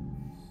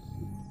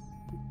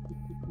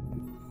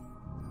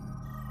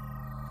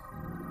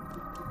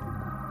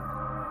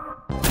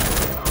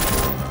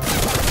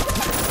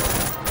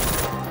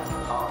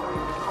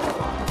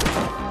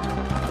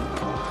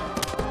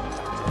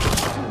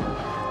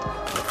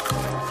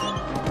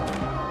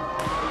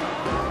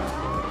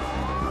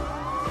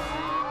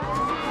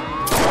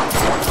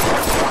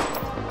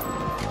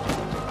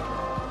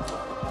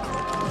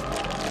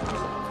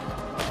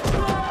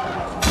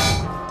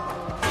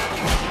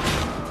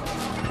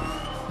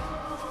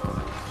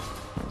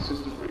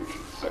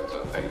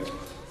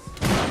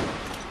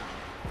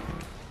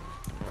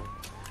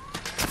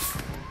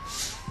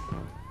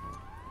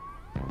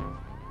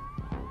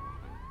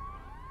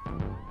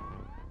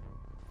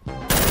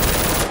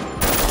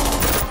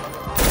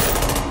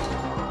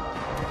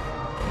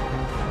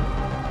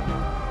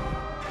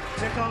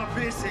 Check on a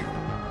piercing.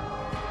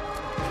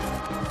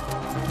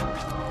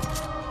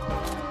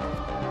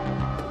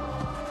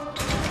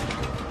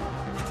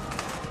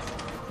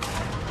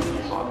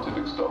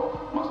 Scientific staff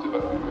must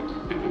evacuate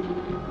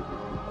immediately.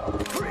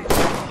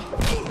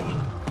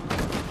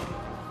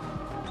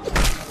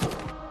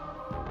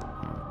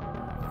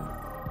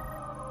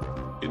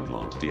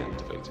 Implant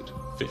deactivated.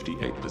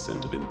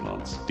 58% of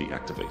implants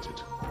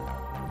deactivated.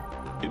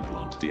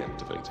 Implant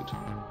deactivated.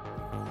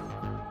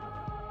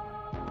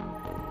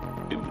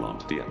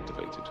 Implant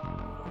deactivated.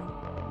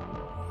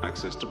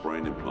 Access to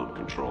brain implant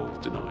control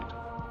denied.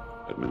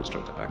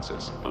 Administrator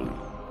access only.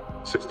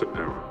 System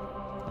error.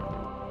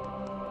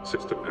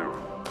 System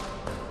error.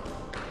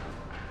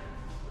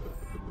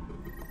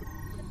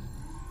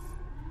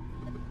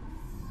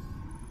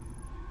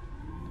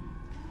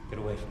 Get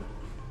away from it.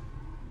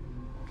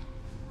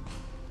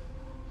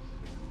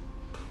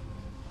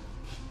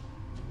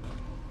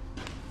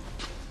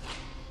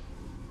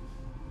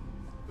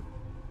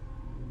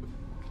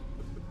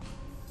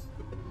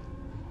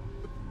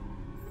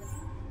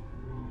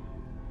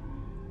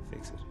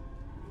 Fix it.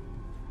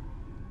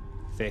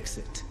 Fix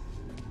it.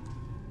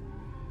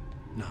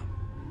 No.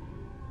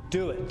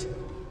 Do it.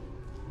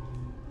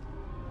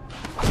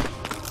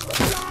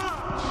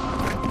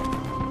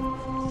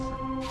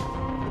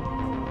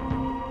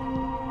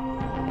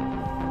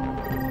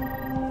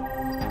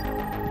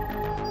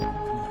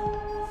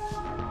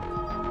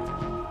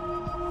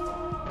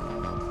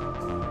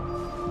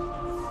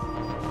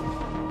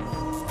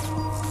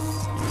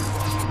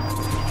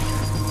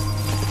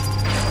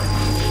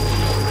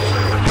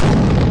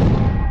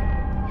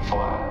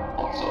 Fire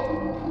on Sub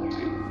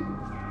 14.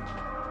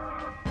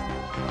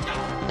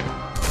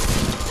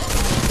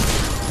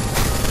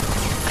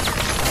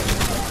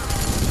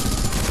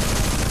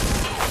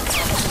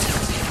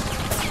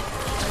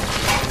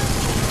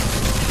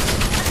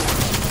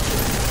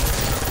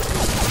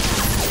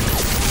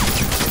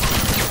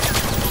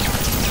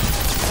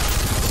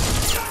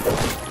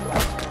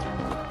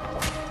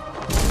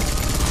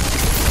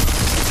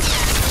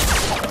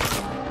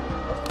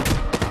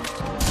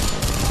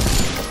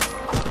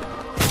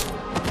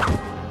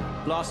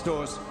 Blast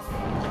doors.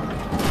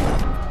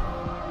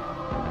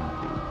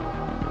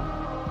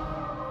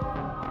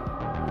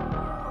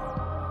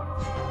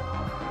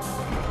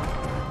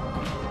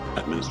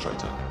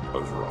 Administrator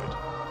override.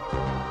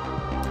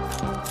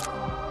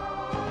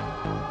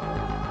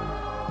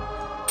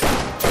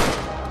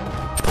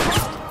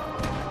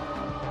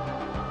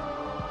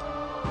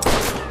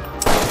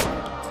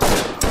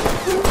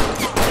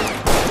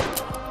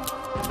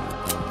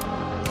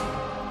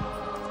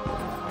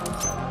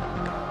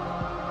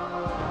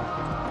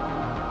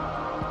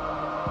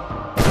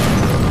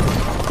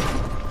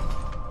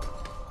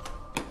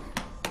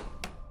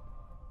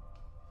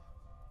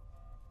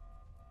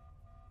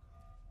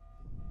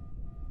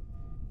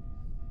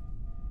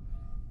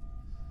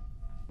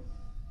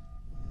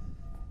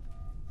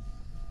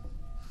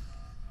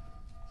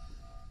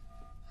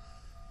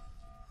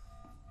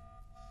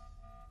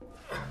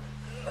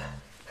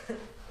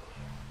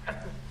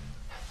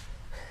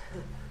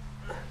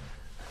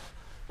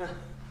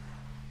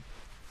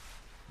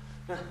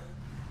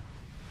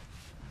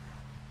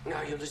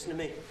 Now you listen to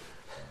me.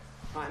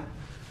 Now,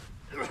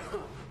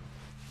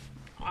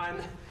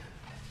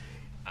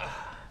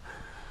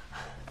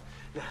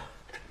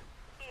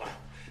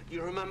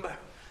 you remember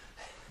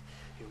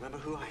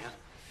who I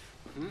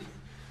am?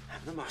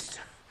 I'm the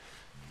master.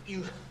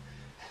 You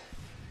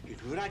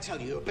do what I tell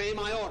you. You obey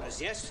my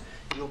orders, yes?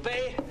 You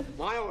obey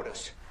my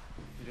orders.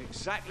 You do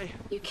exactly.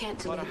 You can't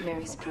delete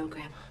Mary's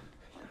program.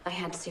 I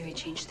had Siri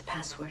change the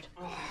password.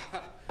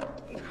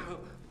 No.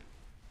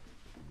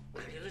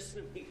 You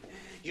listen to me.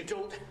 You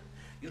don't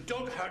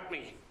hurt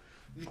me.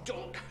 You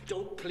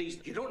don't, please.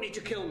 You don't need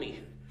to kill me.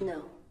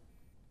 No,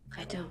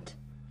 I don't.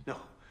 No.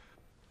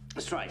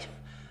 That's right.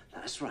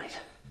 That's right.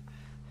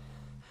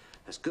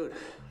 That's good.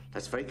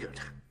 That's very good.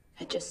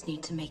 I just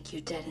need to make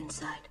you dead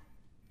inside.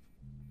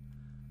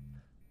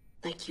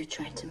 Like you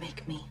tried to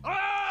make me.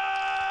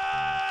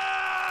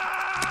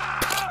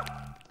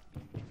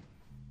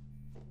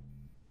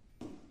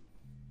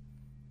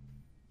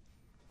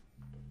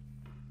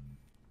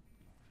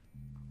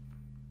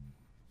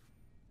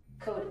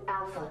 Code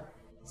Alpha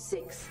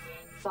 6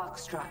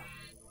 Foxtrot.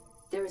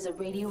 There is a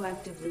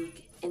radioactive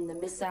leak in the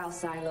missile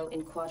silo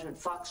in Quadrant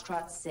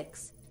Foxtrot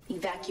 6.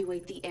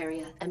 Evacuate the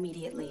area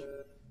immediately.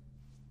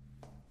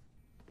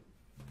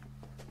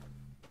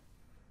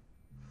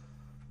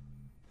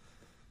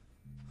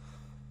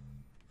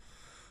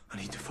 I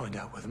need to find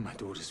out whether my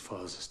daughter's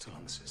files are still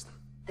on the system.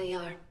 They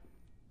are.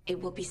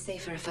 It will be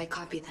safer if I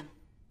copy them.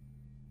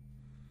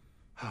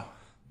 How?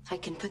 I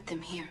can put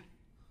them here.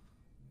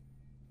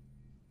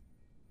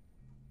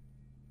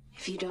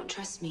 If you don't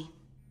trust me,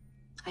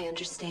 I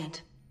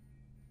understand.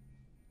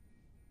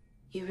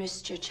 You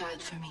risked your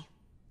child for me.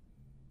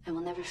 I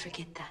will never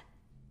forget that.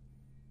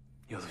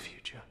 You're the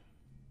future.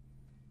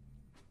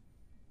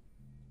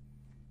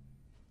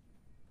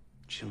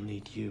 She'll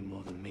need you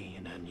more than me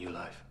in her new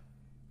life.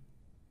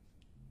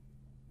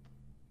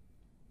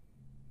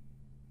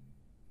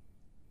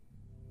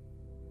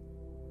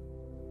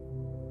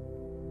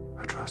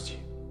 trust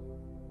you.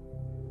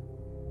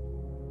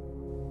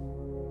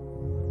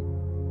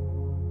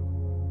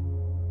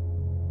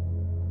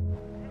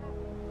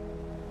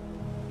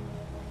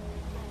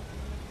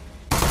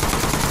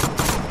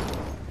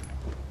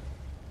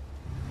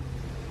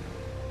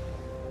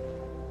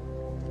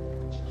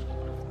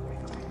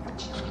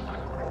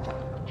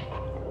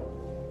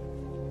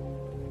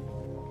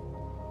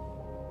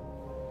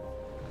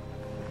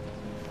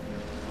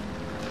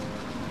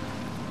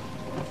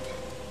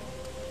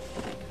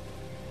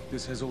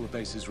 This has all the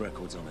base's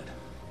records on it.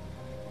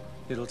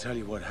 It'll tell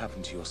you what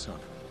happened to your son.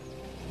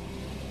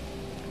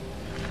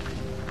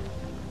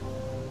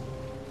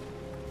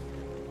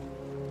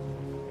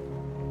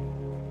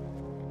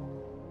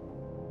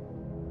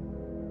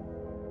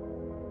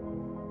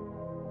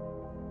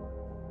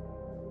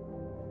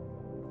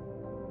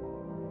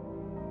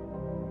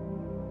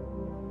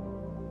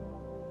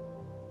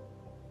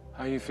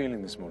 How are you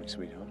feeling this morning,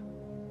 sweetheart?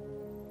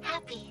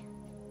 Happy.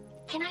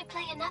 Can I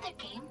play another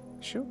game?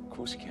 Sure, of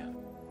course you can.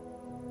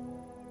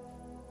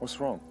 What's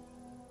wrong?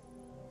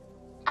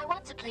 I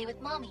want to play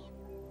with Mommy.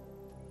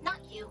 Not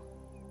you.